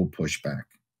classes will push back,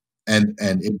 and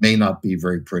it may not be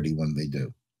very pretty when they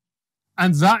do.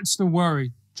 And that's the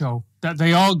worry, Joel, that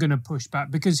they are going to push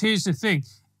back. Because here's the thing.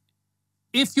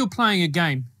 If you're playing a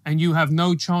game and you have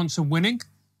no chance of winning,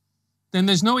 then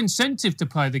there's no incentive to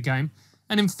play the game.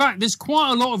 And in fact, there's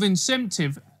quite a lot of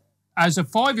incentive, as a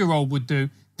 5-year-old would do,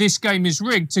 this game is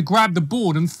rigged, to grab the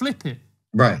board and flip it.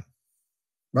 Right.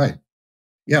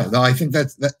 Yeah, no, I think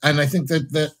that's that. And I think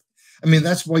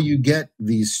that's why you get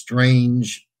these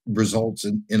strange results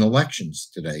in elections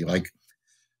today, like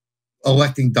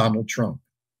electing Donald Trump.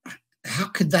 How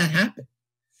could that happen?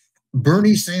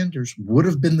 Bernie Sanders would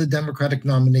have been the Democratic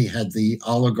nominee had the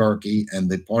oligarchy and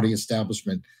the party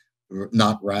establishment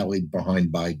not rallied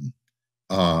behind Biden,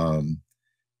 and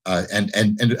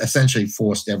essentially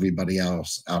forced everybody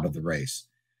else out of the race.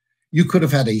 You could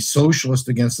have had a socialist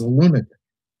against a lunatic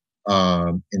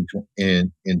in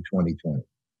 2020.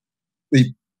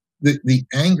 The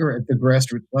anger at the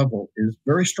grassroots level is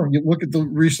very strong. You look at the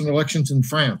recent elections in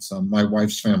France. My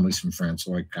wife's family's from France,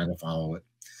 so I kind of follow it.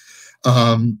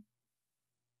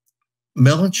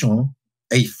 Mélenchon,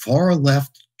 a far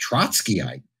left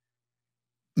Trotskyite,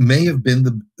 may have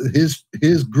been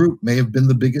his group may have been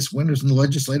the biggest winners in the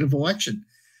legislative election.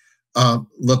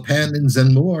 Le Pen and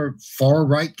Zemmour, far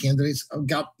right candidates,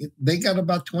 got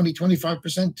about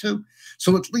 20-25% too.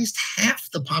 So at least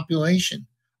half the population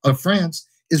of France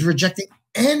is rejecting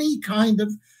any kind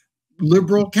of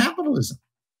liberal capitalism.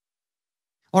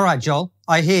 All right, Joel,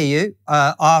 I hear you.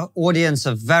 Our audience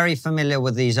are very familiar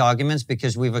with these arguments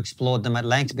because we've explored them at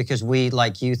length, because we,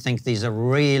 like you, think these are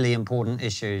really important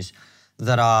issues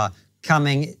that are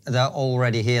coming, that are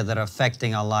already here, that are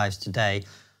affecting our lives today.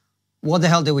 What the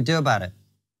hell do we do about it?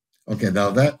 Okay,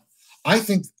 now I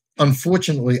think,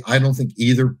 unfortunately, I don't think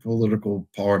either political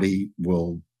party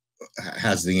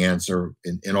has the answer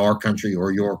in our country,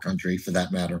 or your country for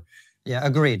that matter. Yeah,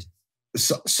 agreed.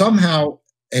 So, somehow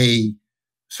a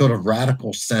sort of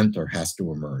radical center has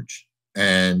to emerge,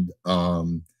 and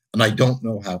I don't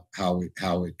know how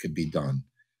it could be done.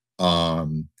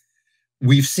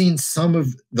 We've seen some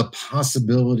of the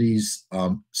possibilities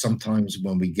sometimes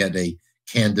when we get a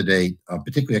candidate,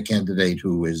 particularly a candidate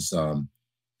who is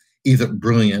either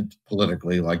brilliant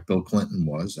politically, like Bill Clinton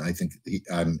was. I think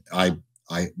I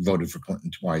voted for Clinton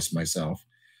twice myself.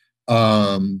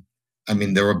 I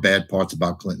mean, there were bad parts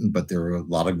about Clinton, but there were a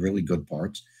lot of really good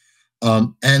parts.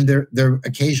 And there are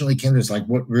occasionally candidates like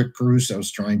what Rick Caruso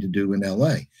is trying to do in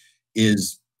LA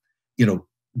is,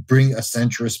 bring a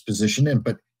centrist position in,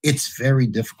 but it's very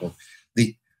difficult.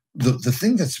 The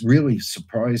thing that's really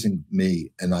surprising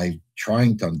me, and I'm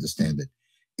trying to understand it,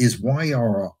 is why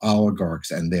our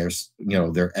oligarchs and their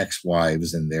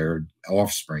ex-wives and their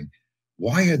offspring,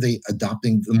 why are they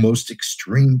adopting the most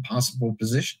extreme possible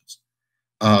positions?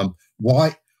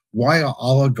 Why are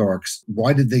oligarchs,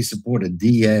 why did they support a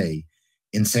DA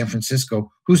in San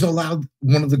Francisco who's allowed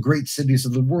one of the great cities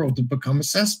of the world to become a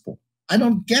cesspool? I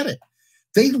don't get it.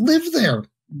 They live there.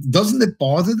 Doesn't it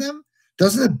bother them?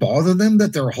 Doesn't it bother them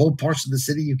that there are whole parts of the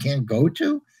city you can't go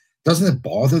to? Doesn't it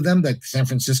bother them that San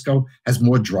Francisco has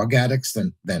more drug addicts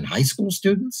than high school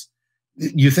students?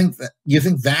 You think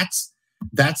that's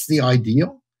the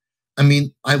ideal? I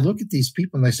mean, I look at these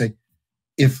people and I say,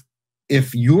 if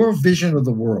your vision of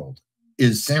the world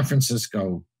is San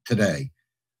Francisco today,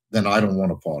 then I don't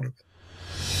want a part of it.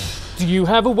 Do you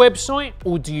have a website,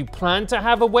 or do you plan to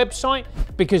have a website?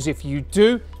 Because if you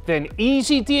do, then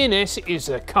EasyDNS is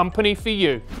a company for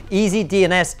you.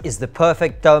 EasyDNS is the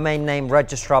perfect domain name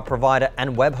registrar provider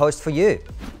and web host for you.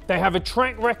 They have a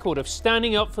track record of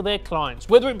standing up for their clients,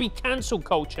 whether it be cancel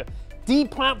culture,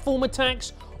 deplatform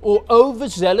attacks, or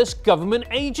overzealous government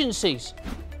agencies.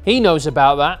 He knows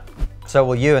about that. So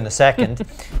will you in a second.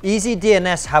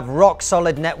 EasyDNS have rock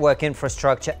solid network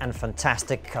infrastructure and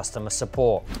fantastic customer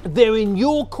support. They're in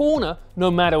your corner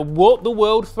no matter what the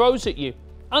world throws at you,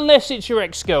 unless it's your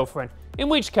ex-girlfriend, in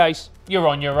which case you're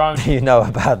on your own. You know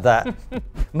about that.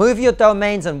 Move your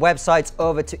domains and websites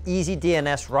over to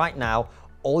EasyDNS right now.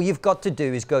 All you've got to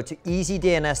do is go to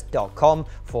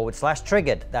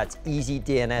easydns.com/triggered. That's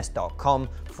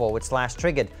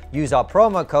easydns.com/triggered. Use our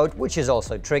promo code, which is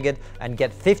also triggered, and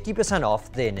get 50%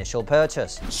 off the initial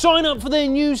purchase. Sign up for their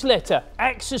newsletter,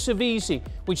 Axis of Easy,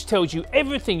 which tells you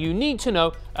everything you need to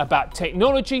know about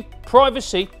technology,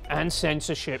 privacy, and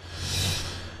censorship.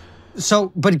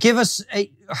 So, but give us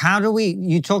how do we,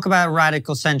 you talk about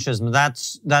radical centrism.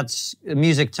 That's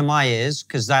music to my ears,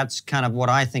 because that's kind of what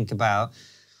I think about.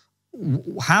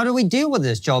 How do we deal with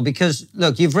this, Joel? Because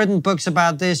look, you've written books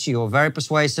about this. You're very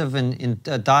persuasive in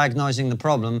diagnosing the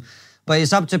problem, but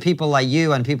it's up to people like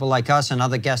you and people like us and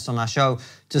other guests on our show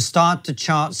to start to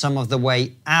chart some of the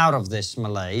way out of this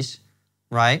malaise,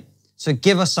 right? So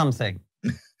give us something.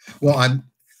 Well,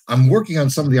 I'm working on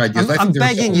some of the ideas. I'm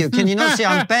begging you. Can you not see?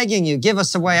 I'm begging you. Give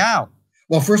us a way out.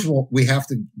 Well, first of all, we have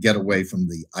to get away from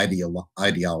the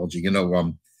ideology. You know,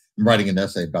 I'm writing an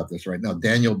essay about this right now.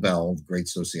 Daniel Bell, the great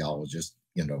sociologist,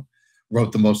 you know,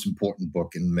 wrote the most important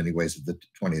book in many ways of the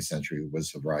 20th century,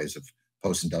 was The Rise of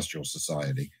Post-Industrial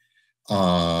Society,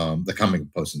 The Coming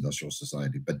of Post-Industrial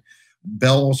Society. But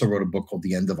Bell also wrote a book called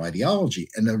The End of Ideology.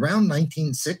 And around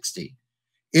 1960,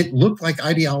 it looked like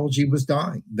ideology was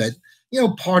dying, that, you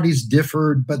know, parties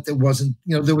differed, but there wasn't,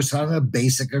 you know, there was kind of a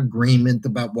basic agreement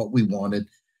about what we wanted.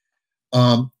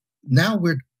 Now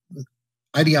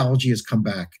ideology has come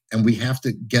back, and we have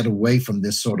to get away from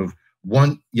this sort of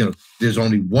one, you know, there's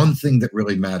only one thing that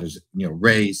really matters, you know,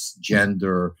 race,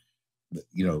 gender,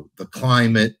 you know, the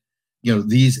climate, you know,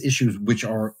 these issues which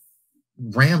are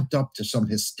ramped up to some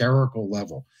hysterical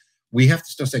level. We have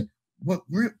to start saying, what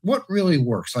really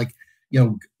works? Like, you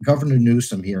know, Governor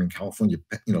Newsom here in California,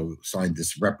 you know, signed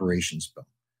this reparations bill.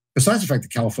 Besides the fact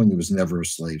that California was never a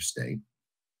slave state,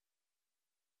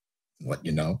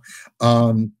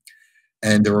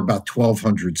 and there were about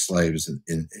 1,200 slaves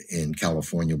in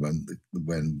California when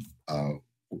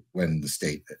the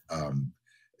state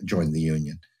joined the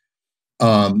Union.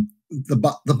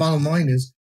 The bottom line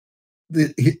is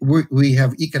we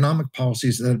have economic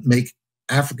policies that make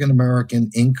African American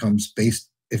incomes based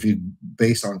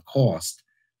on cost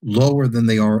lower than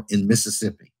they are in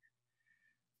Mississippi.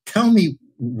 Tell me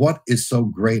what is so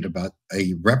great about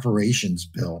a reparations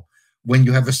bill when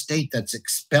you have a state that's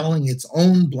expelling its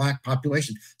own Black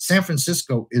population. San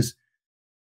Francisco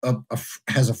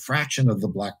has a fraction of the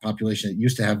Black population it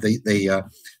used to have.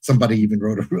 Somebody even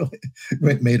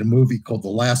made a movie called The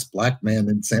Last Black Man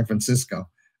in San Francisco.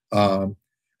 And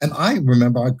I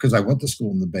remember, because I went to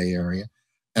school in the Bay Area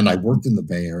and I worked in the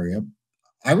Bay Area,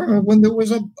 I remember when there was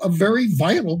a very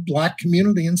vital Black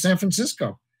community in San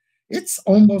Francisco. It's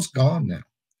almost gone now.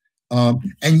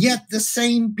 And yet the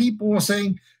same people are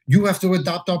saying, you have to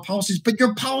adopt our policies, but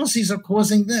your policies are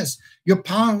causing this. Your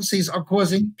policies are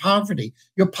causing poverty.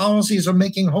 Your policies are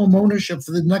making home ownership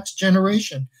for the next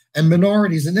generation and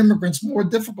minorities and immigrants more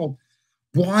difficult.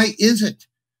 Why is it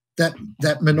that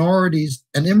minorities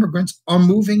and immigrants are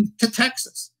moving to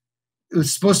Texas? It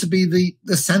was supposed to be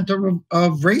the center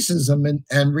of racism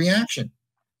and reaction.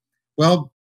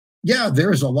 Well, yeah,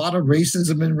 there is a lot of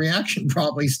racism and reaction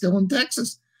probably still in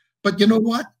Texas. But you know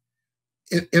what?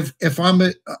 If I'm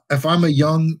a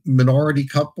young minority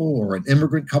couple or an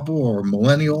immigrant couple or a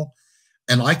millennial,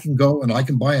 and I can go and I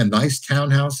can buy a nice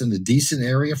townhouse in a decent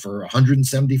area for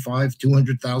 $175,000,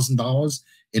 $200,000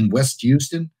 in West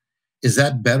Houston, is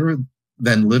that better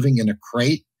than living in a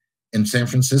crate in San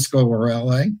Francisco or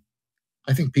LA?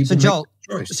 I think people. So Joel,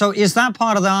 so is that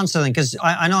part of the answer then? Because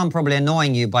I know I'm probably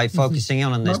annoying you by focusing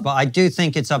on this, but I do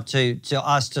think it's up to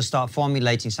us to start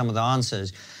formulating some of the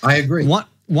answers. I agree.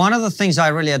 One of the things I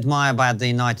really admire about the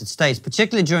United States,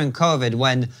 particularly during COVID,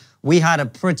 when we had a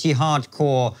pretty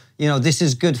hardcore, you know, this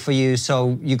is good for you,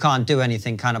 so you can't do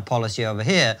anything kind of policy over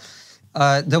here.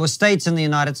 There were states in the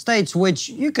United States which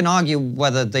you can argue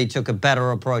whether they took a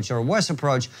better approach or a worse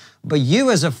approach, but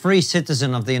you as a free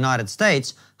citizen of the United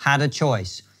States had a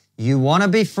choice. You want to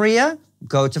be freer?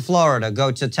 Go to Florida,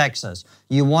 go to Texas.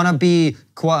 You want to be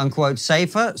quote unquote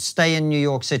safer? Stay in New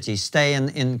York City, stay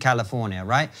in California,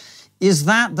 right? Is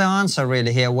that the answer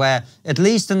really here, where at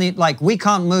least in the, like, we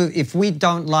can't move, if we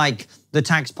don't like the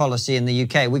tax policy in the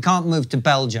UK, we can't move to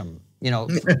Belgium, you know,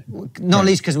 not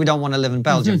least because we don't want to live in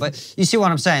Belgium, but you see what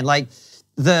I'm saying? Like,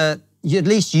 at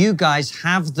least you guys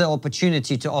have the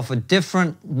opportunity to offer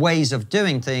different ways of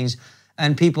doing things,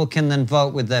 and people can then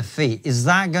vote with their feet. Is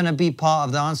that going to be part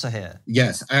of the answer here?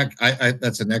 Yes,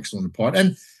 that's an excellent part.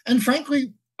 And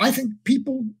frankly, I think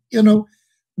people, you know,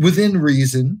 within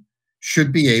reason,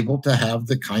 should be able to have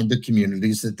the kind of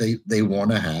communities that they want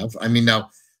to have. I mean,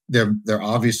 now there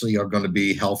obviously are going to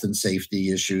be health and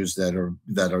safety issues that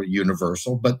are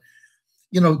universal, but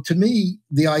you know, to me,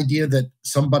 the idea that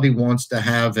somebody wants to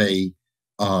have a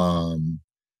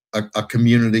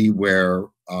community where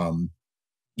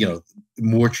you know,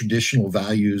 more traditional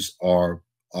values are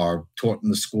taught in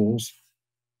the schools,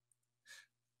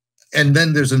 and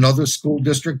then there's another school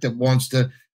district that wants to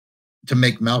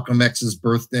make Malcolm X's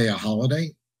birthday a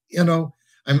holiday. You know,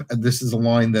 This is a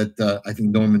line that I think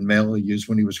Norman Mailer used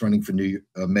when he was running for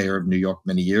mayor of New York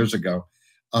many years ago.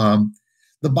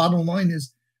 The bottom line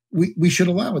is we should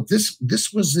allow it.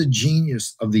 This was the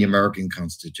genius of the American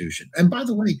Constitution. And by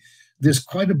the way, there's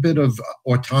quite a bit of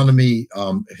autonomy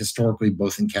historically,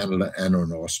 both in Canada and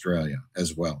in Australia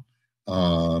as well.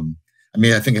 I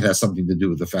mean, I think it has something to do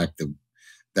with the fact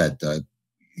that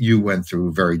you went through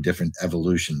a very different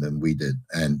evolution than we did,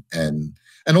 and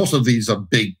also these are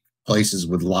big places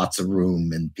with lots of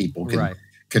room, and people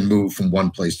can move from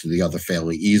one place to the other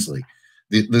fairly easily.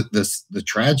 The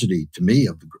tragedy to me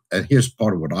and here's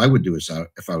part of what I would do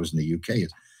if I was in the UK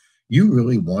is you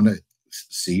really want to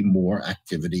see more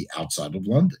activity outside of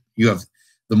London.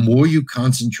 The more you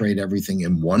concentrate everything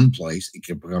in one place, it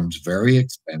becomes very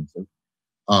expensive,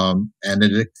 and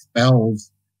it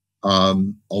expels a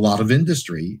lot of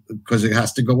industry because it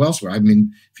has to go elsewhere. I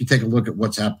mean, if you take a look at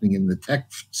what's happening in the tech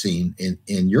scene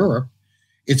in Europe,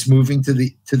 it's moving to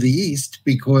the east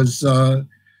because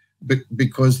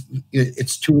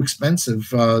it's too expensive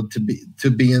to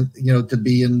be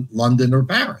in London or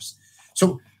Paris.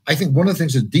 So I think one of the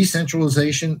things is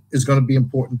decentralization is going to be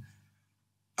important.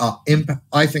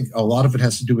 I think a lot of it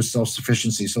has to do with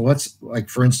self-sufficiency. So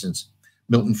for instance,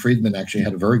 Milton Friedman actually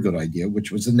had a very good idea,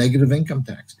 which was the negative income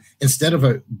tax. Instead of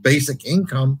a basic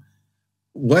income,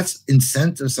 let's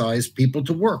incentivize people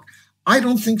to work. I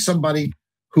don't think somebody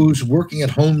who's working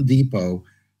at Home Depot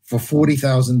for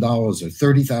 $40,000 or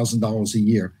 $30,000 a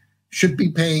year should be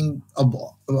paying a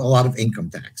lot of income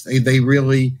tax. They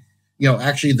really,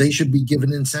 actually they should be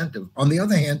given incentive. On the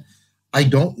other hand, I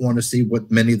don't want to see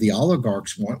what many of the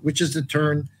oligarchs want, which is to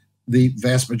turn the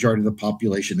vast majority of the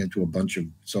population into a bunch of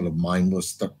sort of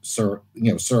mindless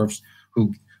serfs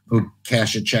who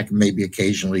cash a check and maybe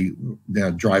occasionally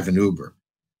drive an Uber.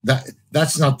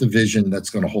 That's not the vision that's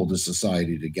going to hold a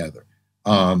society together.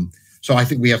 So I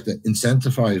think we have to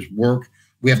incentivize work.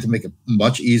 We have to make it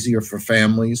much easier for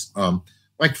families.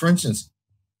 Like, for instance,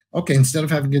 okay, instead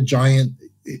of having a giant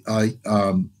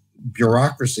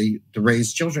bureaucracy to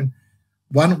raise children,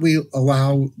 why don't we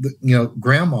allow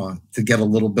grandma to get a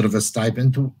little bit of a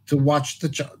stipend to watch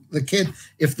the kid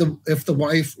if the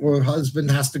wife or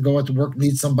husband has to go out to work,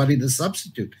 needs somebody to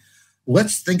substitute.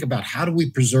 Let's think about how do we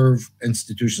preserve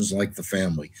institutions like the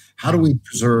family? How do we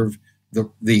preserve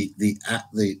the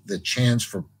chance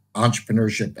for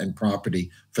entrepreneurship and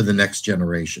property for the next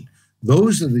generation?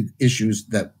 Those are the issues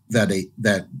that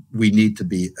we need to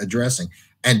be addressing,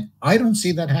 and I don't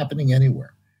see that happening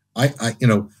anywhere.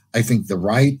 I think the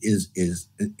right is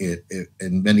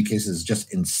in many cases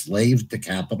just enslaved to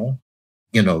capital.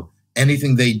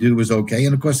 Anything they do is okay.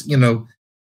 And of course,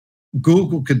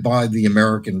 Google could buy the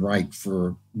American right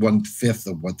for 1/5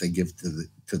 of what they give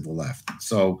to the left.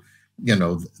 So,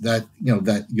 that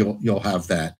you'll have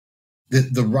that.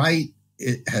 The right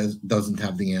doesn't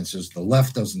have the answers. The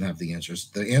left doesn't have the answers.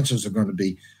 The answers are going to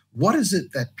be, what is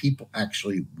it that people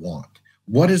actually want?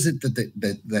 What is it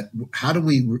that how do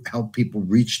we help people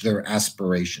reach their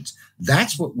aspirations?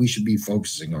 That's what we should be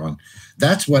focusing on.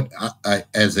 That's what I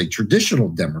as a traditional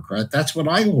Democrat, that's what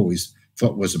I always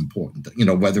thought was important.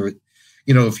 Whether it,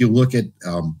 if you look at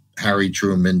Harry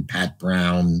Truman, Pat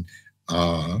Brown,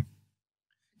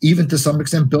 even to some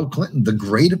extent Bill Clinton, the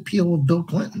great appeal of Bill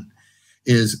Clinton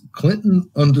is Clinton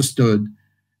understood,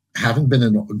 having been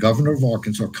a governor of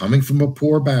Arkansas, coming from a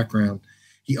poor background,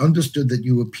 he understood that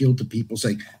you appeal to people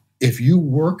saying, if you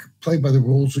play by the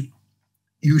rules,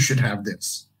 you should have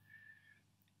this.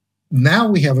 Now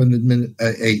we have a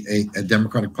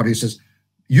Democratic Party that says,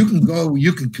 you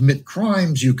can commit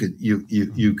crimes, you could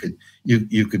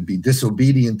be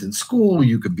disobedient in school,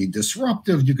 you could be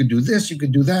disruptive, you could do this, you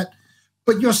could do that,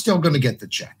 but you're still going to get the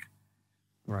check.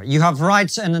 Right. You have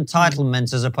rights and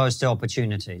entitlements as opposed to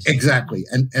opportunities. Exactly.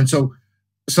 And so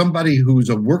somebody who's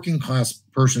a working class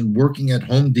person working at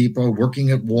Home Depot,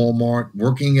 working at Walmart,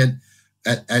 working at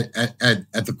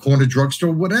the corner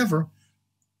drugstore, whatever,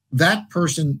 that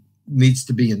person needs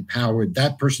to be empowered.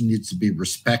 That person needs to be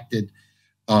respected,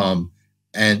 and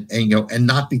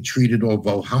not be treated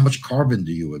over, how much carbon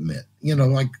do you emit?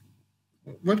 Like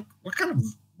what kind of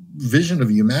vision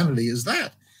of humanity is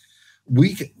that?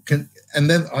 We can, and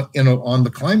then on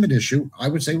the climate issue, I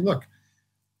would say, look,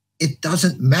 it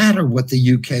doesn't matter what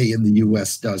the UK and the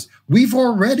US does. We've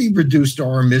already reduced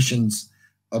our emissions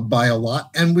by a lot,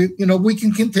 and we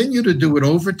can continue to do it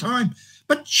over time.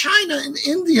 But China and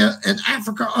India and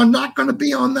Africa are not going to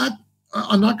be on that,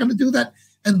 are not going to do that.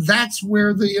 And that's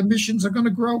where the emissions are going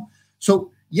to grow.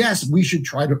 So yes, we should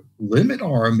try to limit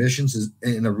our emissions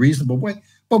in a reasonable way,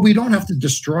 but we don't have to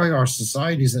destroy our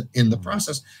societies in the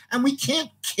process. And we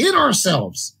can't kid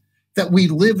ourselves. that we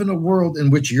live in a world in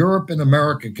which Europe and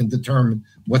America can determine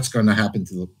what's going to happen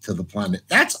to the planet.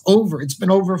 That's over. It's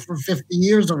been over for 50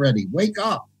 years already. Wake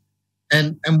up.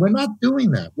 And we're not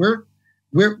doing that. We're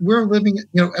living,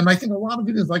 and I think a lot of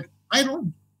it is like,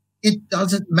 it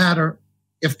doesn't matter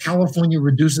if California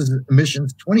reduces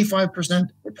emissions 25%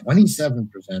 or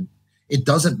 27%. It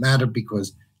doesn't matter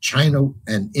because China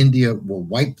and India will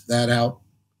wipe that out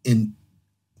in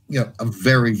a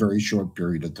very, very short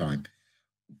period of time.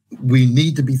 We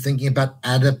need to be thinking about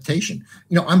adaptation.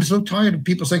 I'm so tired of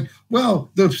people saying,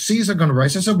 well, the seas are going to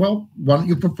rise. I said, well, why don't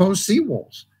you propose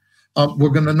seawalls? We're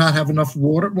going to not have enough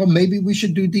water. Well, maybe we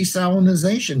should do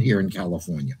desalinization here in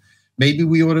California. Maybe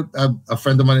we ought to, a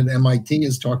friend of mine at MIT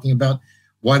is talking about,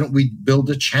 why don't we build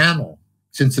a channel?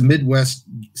 Since the Midwest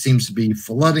seems to be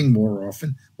flooding more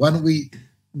often, why don't we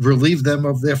relieve them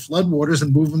of their floodwaters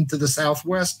and move them to the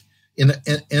Southwest in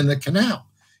a canal?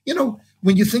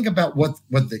 When you think about what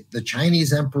the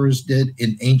Chinese emperors did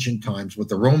in ancient times, what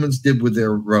the Romans did with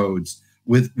their roads,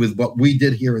 with what we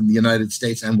did here in the United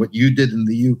States and what you did in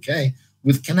the UK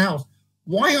with canals,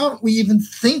 why aren't we even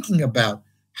thinking about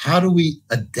how do we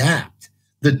adapt?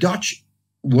 The Dutch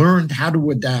learned how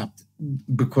to adapt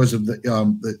because of they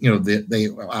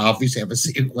obviously have a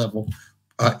sea level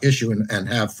issue and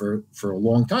have for a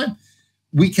long time.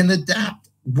 We can adapt.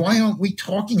 Why aren't we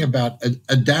talking about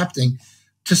adapting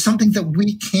to something that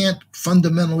we can't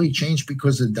fundamentally change,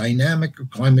 because the dynamic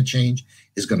of climate change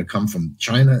is going to come from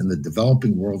China and the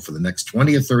developing world for the next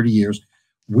 20 or 30 years.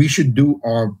 We should do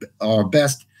our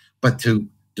best, but to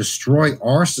destroy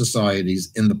our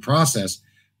societies in the process,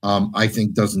 I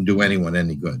think doesn't do anyone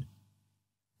any good.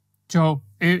 Joel,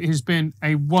 it has been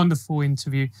a wonderful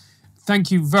interview.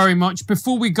 Thank you very much.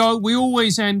 Before we go, we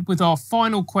always end with our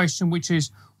final question, which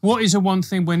is, what is the one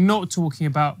thing we're not talking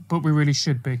about, but we really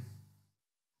should be?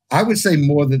 I would say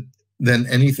more than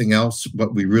anything else,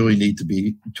 what we really need to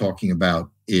be talking about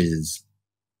is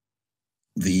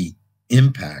the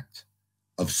impact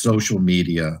of social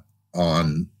media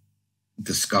on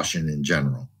discussion in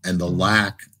general, and the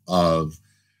lack of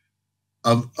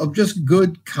just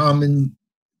good common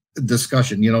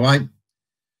discussion.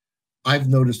 I've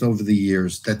noticed over the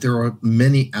years that there are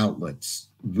many outlets,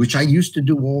 which I used to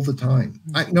do all the time.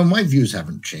 My views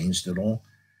haven't changed at all.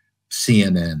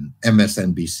 CNN,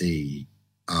 MSNBC,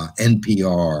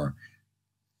 NPR.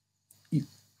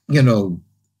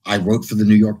 I wrote for the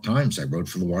New York Times. I wrote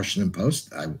for the Washington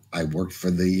Post. I worked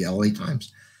for the LA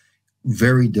Times.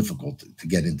 Very difficult to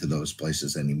get into those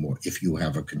places anymore if you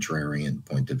have a contrarian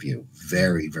point of view.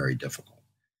 Very, very difficult.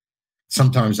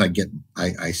 Sometimes I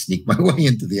sneak my way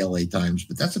into the LA Times,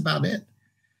 but that's about it.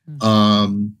 I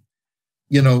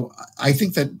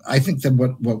think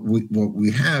that what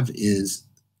we have is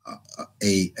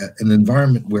an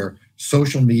environment where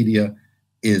social media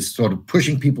is sort of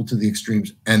pushing people to the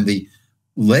extremes, and the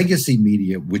legacy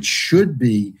media, which should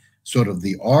be sort of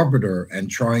the arbiter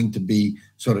and trying to be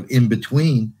sort of in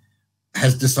between,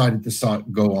 has decided to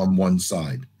go on one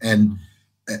side. And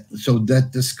so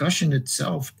that discussion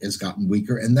itself has gotten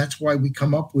weaker. And that's why we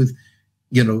come up with,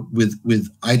 with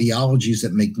ideologies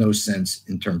that make no sense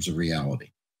in terms of reality.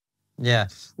 Yeah,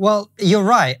 well, you're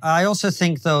right. I also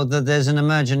think, though, that there's an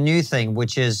emergent new thing,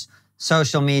 which is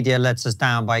social media lets us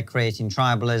down by creating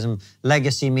tribalism.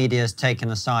 Legacy media is taken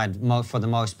aside for the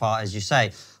most part, as you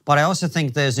say. But I also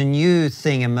think there's a new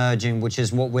thing emerging, which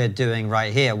is what we're doing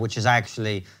right here, which is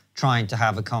actually trying to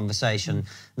have a conversation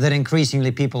that increasingly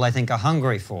people, I think, are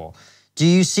hungry for. Do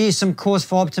you see some cause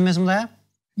for optimism there?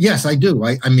 Yes, I do.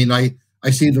 I mean, I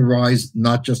see the rise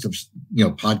not just of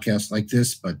podcasts like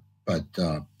this, but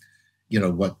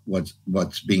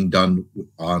what's being done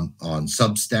on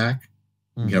Substack.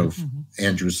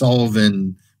 Andrew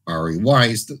Sullivan, Ari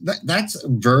Weiss. That's a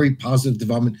very positive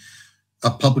development.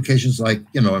 Publications like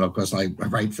and of course I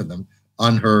write for them.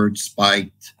 Unheard,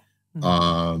 Spiked,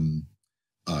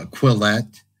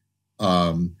 Quillette.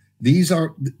 These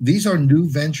are new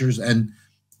ventures, and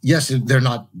yes, they're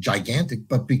not gigantic,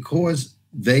 but because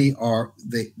they are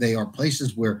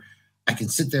places where I can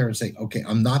sit there and say, okay,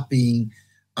 I'm not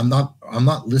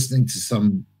listening to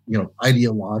some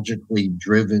ideologically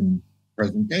driven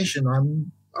presentation.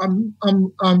 I'm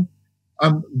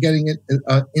getting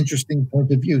an interesting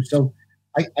point of view. So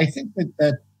I think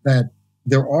that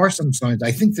there are some signs.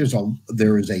 I think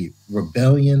there is a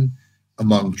rebellion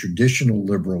among traditional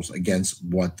liberals against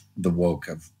what the woke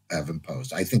have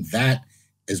imposed. I think that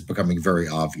is becoming very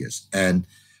obvious. And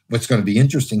what's going to be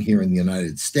interesting here in the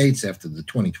United States after the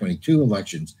 2022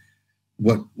 elections,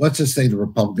 let's just say the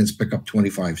Republicans pick up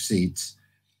 25 seats.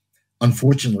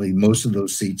 Unfortunately, most of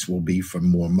those seats will be from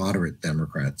more moderate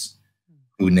Democrats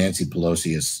who Nancy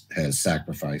Pelosi has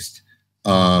sacrificed.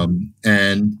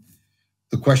 And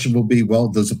the question will be, well,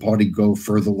 does the party go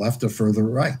further left or further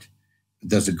right?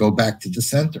 Does it go back to the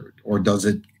center, or does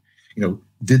it,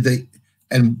 did they,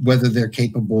 and whether they're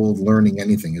capable of learning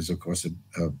anything is, of course,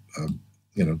 an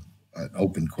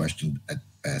open question at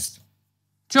best.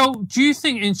 Joel, do you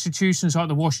think institutions like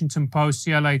the Washington Post,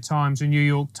 the LA Times, the New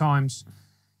York Times,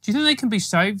 do you think they can be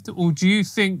saved, or do you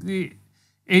think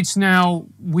it's now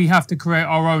we have to create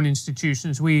our own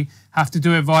institutions? We have to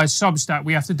do it via Substack.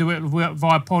 We have to do it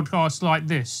via podcasts like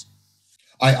this.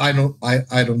 I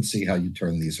don't see how you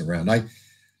turn these around. I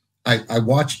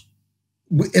watched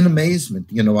in amazement.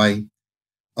 I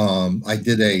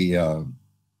did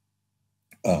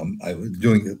I was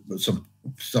doing some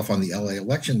stuff on the LA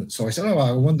election. So I said,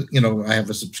 I wonder, I have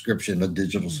a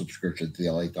digital subscription to the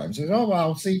LA Times. I said,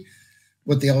 I'll see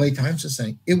what the LA Times is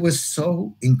saying. It was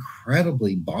so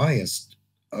incredibly biased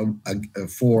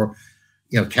for,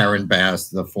 Karen Bass,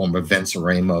 the former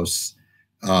Venceremos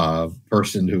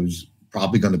person who's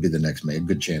probably going to be the next mayor.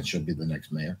 Good chance she'll be the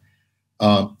next mayor.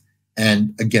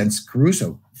 And against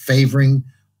Caruso, favoring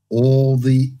all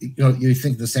the, you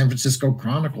think the San Francisco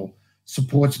Chronicle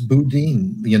supports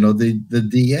Boudin, the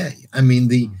DA. I mean,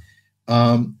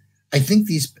 I think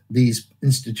these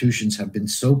institutions have been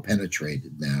so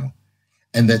penetrated now,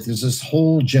 and that there's this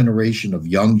whole generation of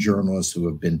young journalists who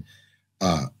have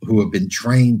been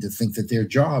trained to think that their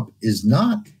job is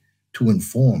not to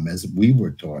inform, as we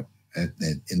were taught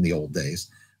in the old days,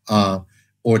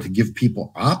 or to give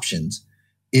people options,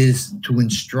 is to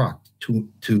instruct,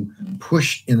 to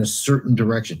push in a certain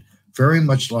direction. Very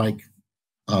much like,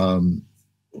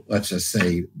 let's just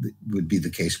say, would be the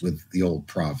case with the old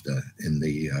Pravda in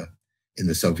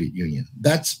the Soviet Union.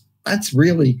 That's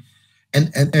really,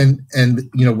 and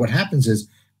what happens is,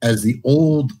 as the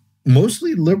old,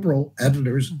 mostly liberal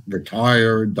editors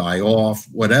retire, die off,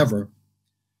 whatever,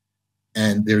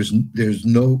 and there's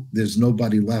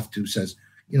nobody left who says,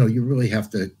 you really have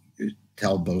to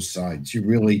tell both sides. You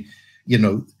really,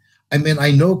 I mean,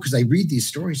 I know, because I read these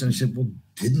stories and I said, well,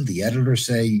 didn't the editor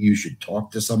say you should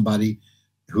talk to somebody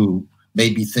who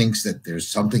maybe thinks that there's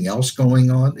something else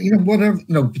going on? Whatever,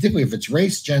 particularly if it's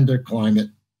race, gender, climate,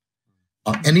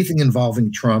 anything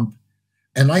involving Trump.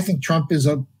 And I think Trump is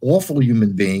an awful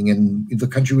human being, and the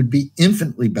country would be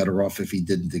infinitely better off if he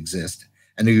didn't exist.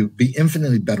 And he would be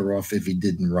infinitely better off if he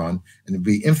didn't run, and it'd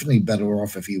be infinitely better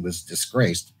off if he was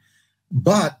disgraced.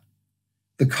 But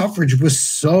the coverage was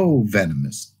so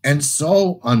venomous and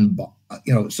so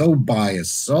so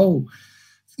biased, so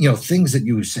things that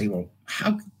you would say, well,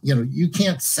 how you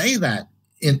can't say that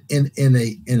in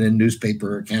a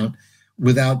newspaper account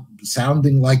without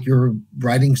sounding like you're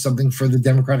writing something for the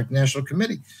Democratic National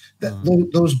Committee.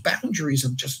 Those boundaries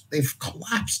they've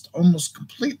collapsed almost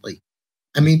completely.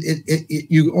 I mean,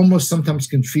 you almost sometimes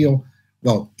can feel,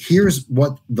 well, here's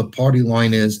what the party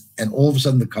line is, and all of a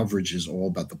sudden the coverage is all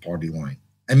about the party line.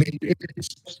 I mean, it's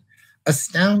just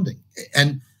astounding.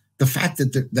 And the fact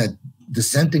that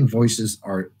dissenting voices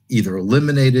are either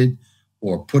eliminated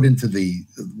or put into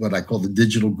what I call the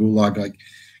digital gulag,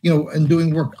 and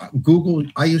doing work. Google,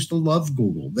 I used to love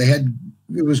Google.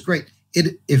 It was great.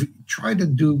 If you try to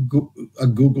do a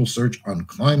Google search on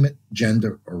climate,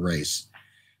 gender, or race,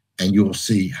 and you will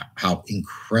see how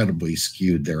incredibly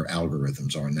skewed their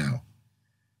algorithms are now.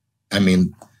 I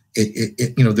mean,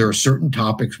 there are certain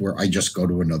topics where I just go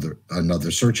to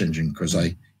another search engine, because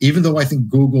even though I think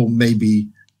Google may be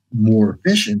more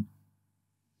efficient,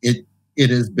 it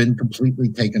has been completely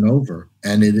taken over,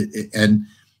 and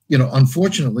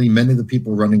unfortunately, many of the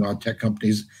people running our tech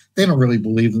companies, they don't really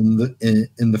believe in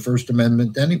the First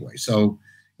Amendment anyway. So,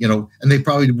 and they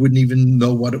probably wouldn't even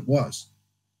know what it was.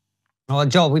 Well,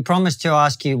 Joel, we promised to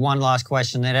ask you one last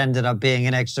question. It ended up being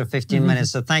an extra 15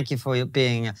 minutes. So thank you for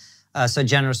being so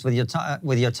generous with your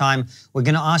time. We're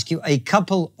going to ask you a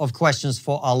couple of questions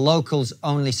for our locals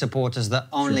only supporters that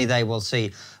only they will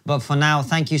see. But for now,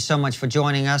 thank you so much for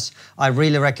joining us. I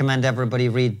really recommend everybody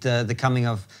read The Coming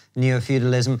of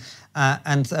Neo-Feudalism,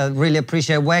 and really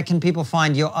appreciate. Where can people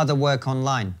find your other work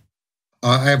online?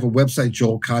 I have a website,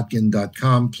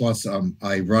 joelkotkin.com, plus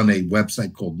I run a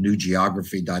website called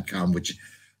newgeography.com, which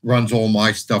runs all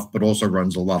my stuff, but also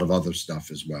runs a lot of other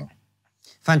stuff as well.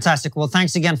 Fantastic. Well,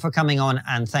 thanks again for coming on,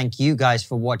 and thank you guys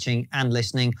for watching and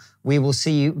listening. We will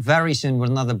see you very soon with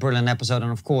another brilliant episode,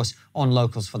 and of course, on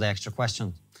Locals for the extra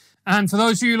questions. And for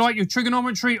those of you who like your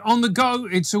trigonometry on the go,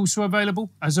 it's also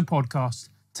available as a podcast.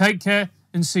 Take care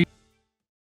and see you.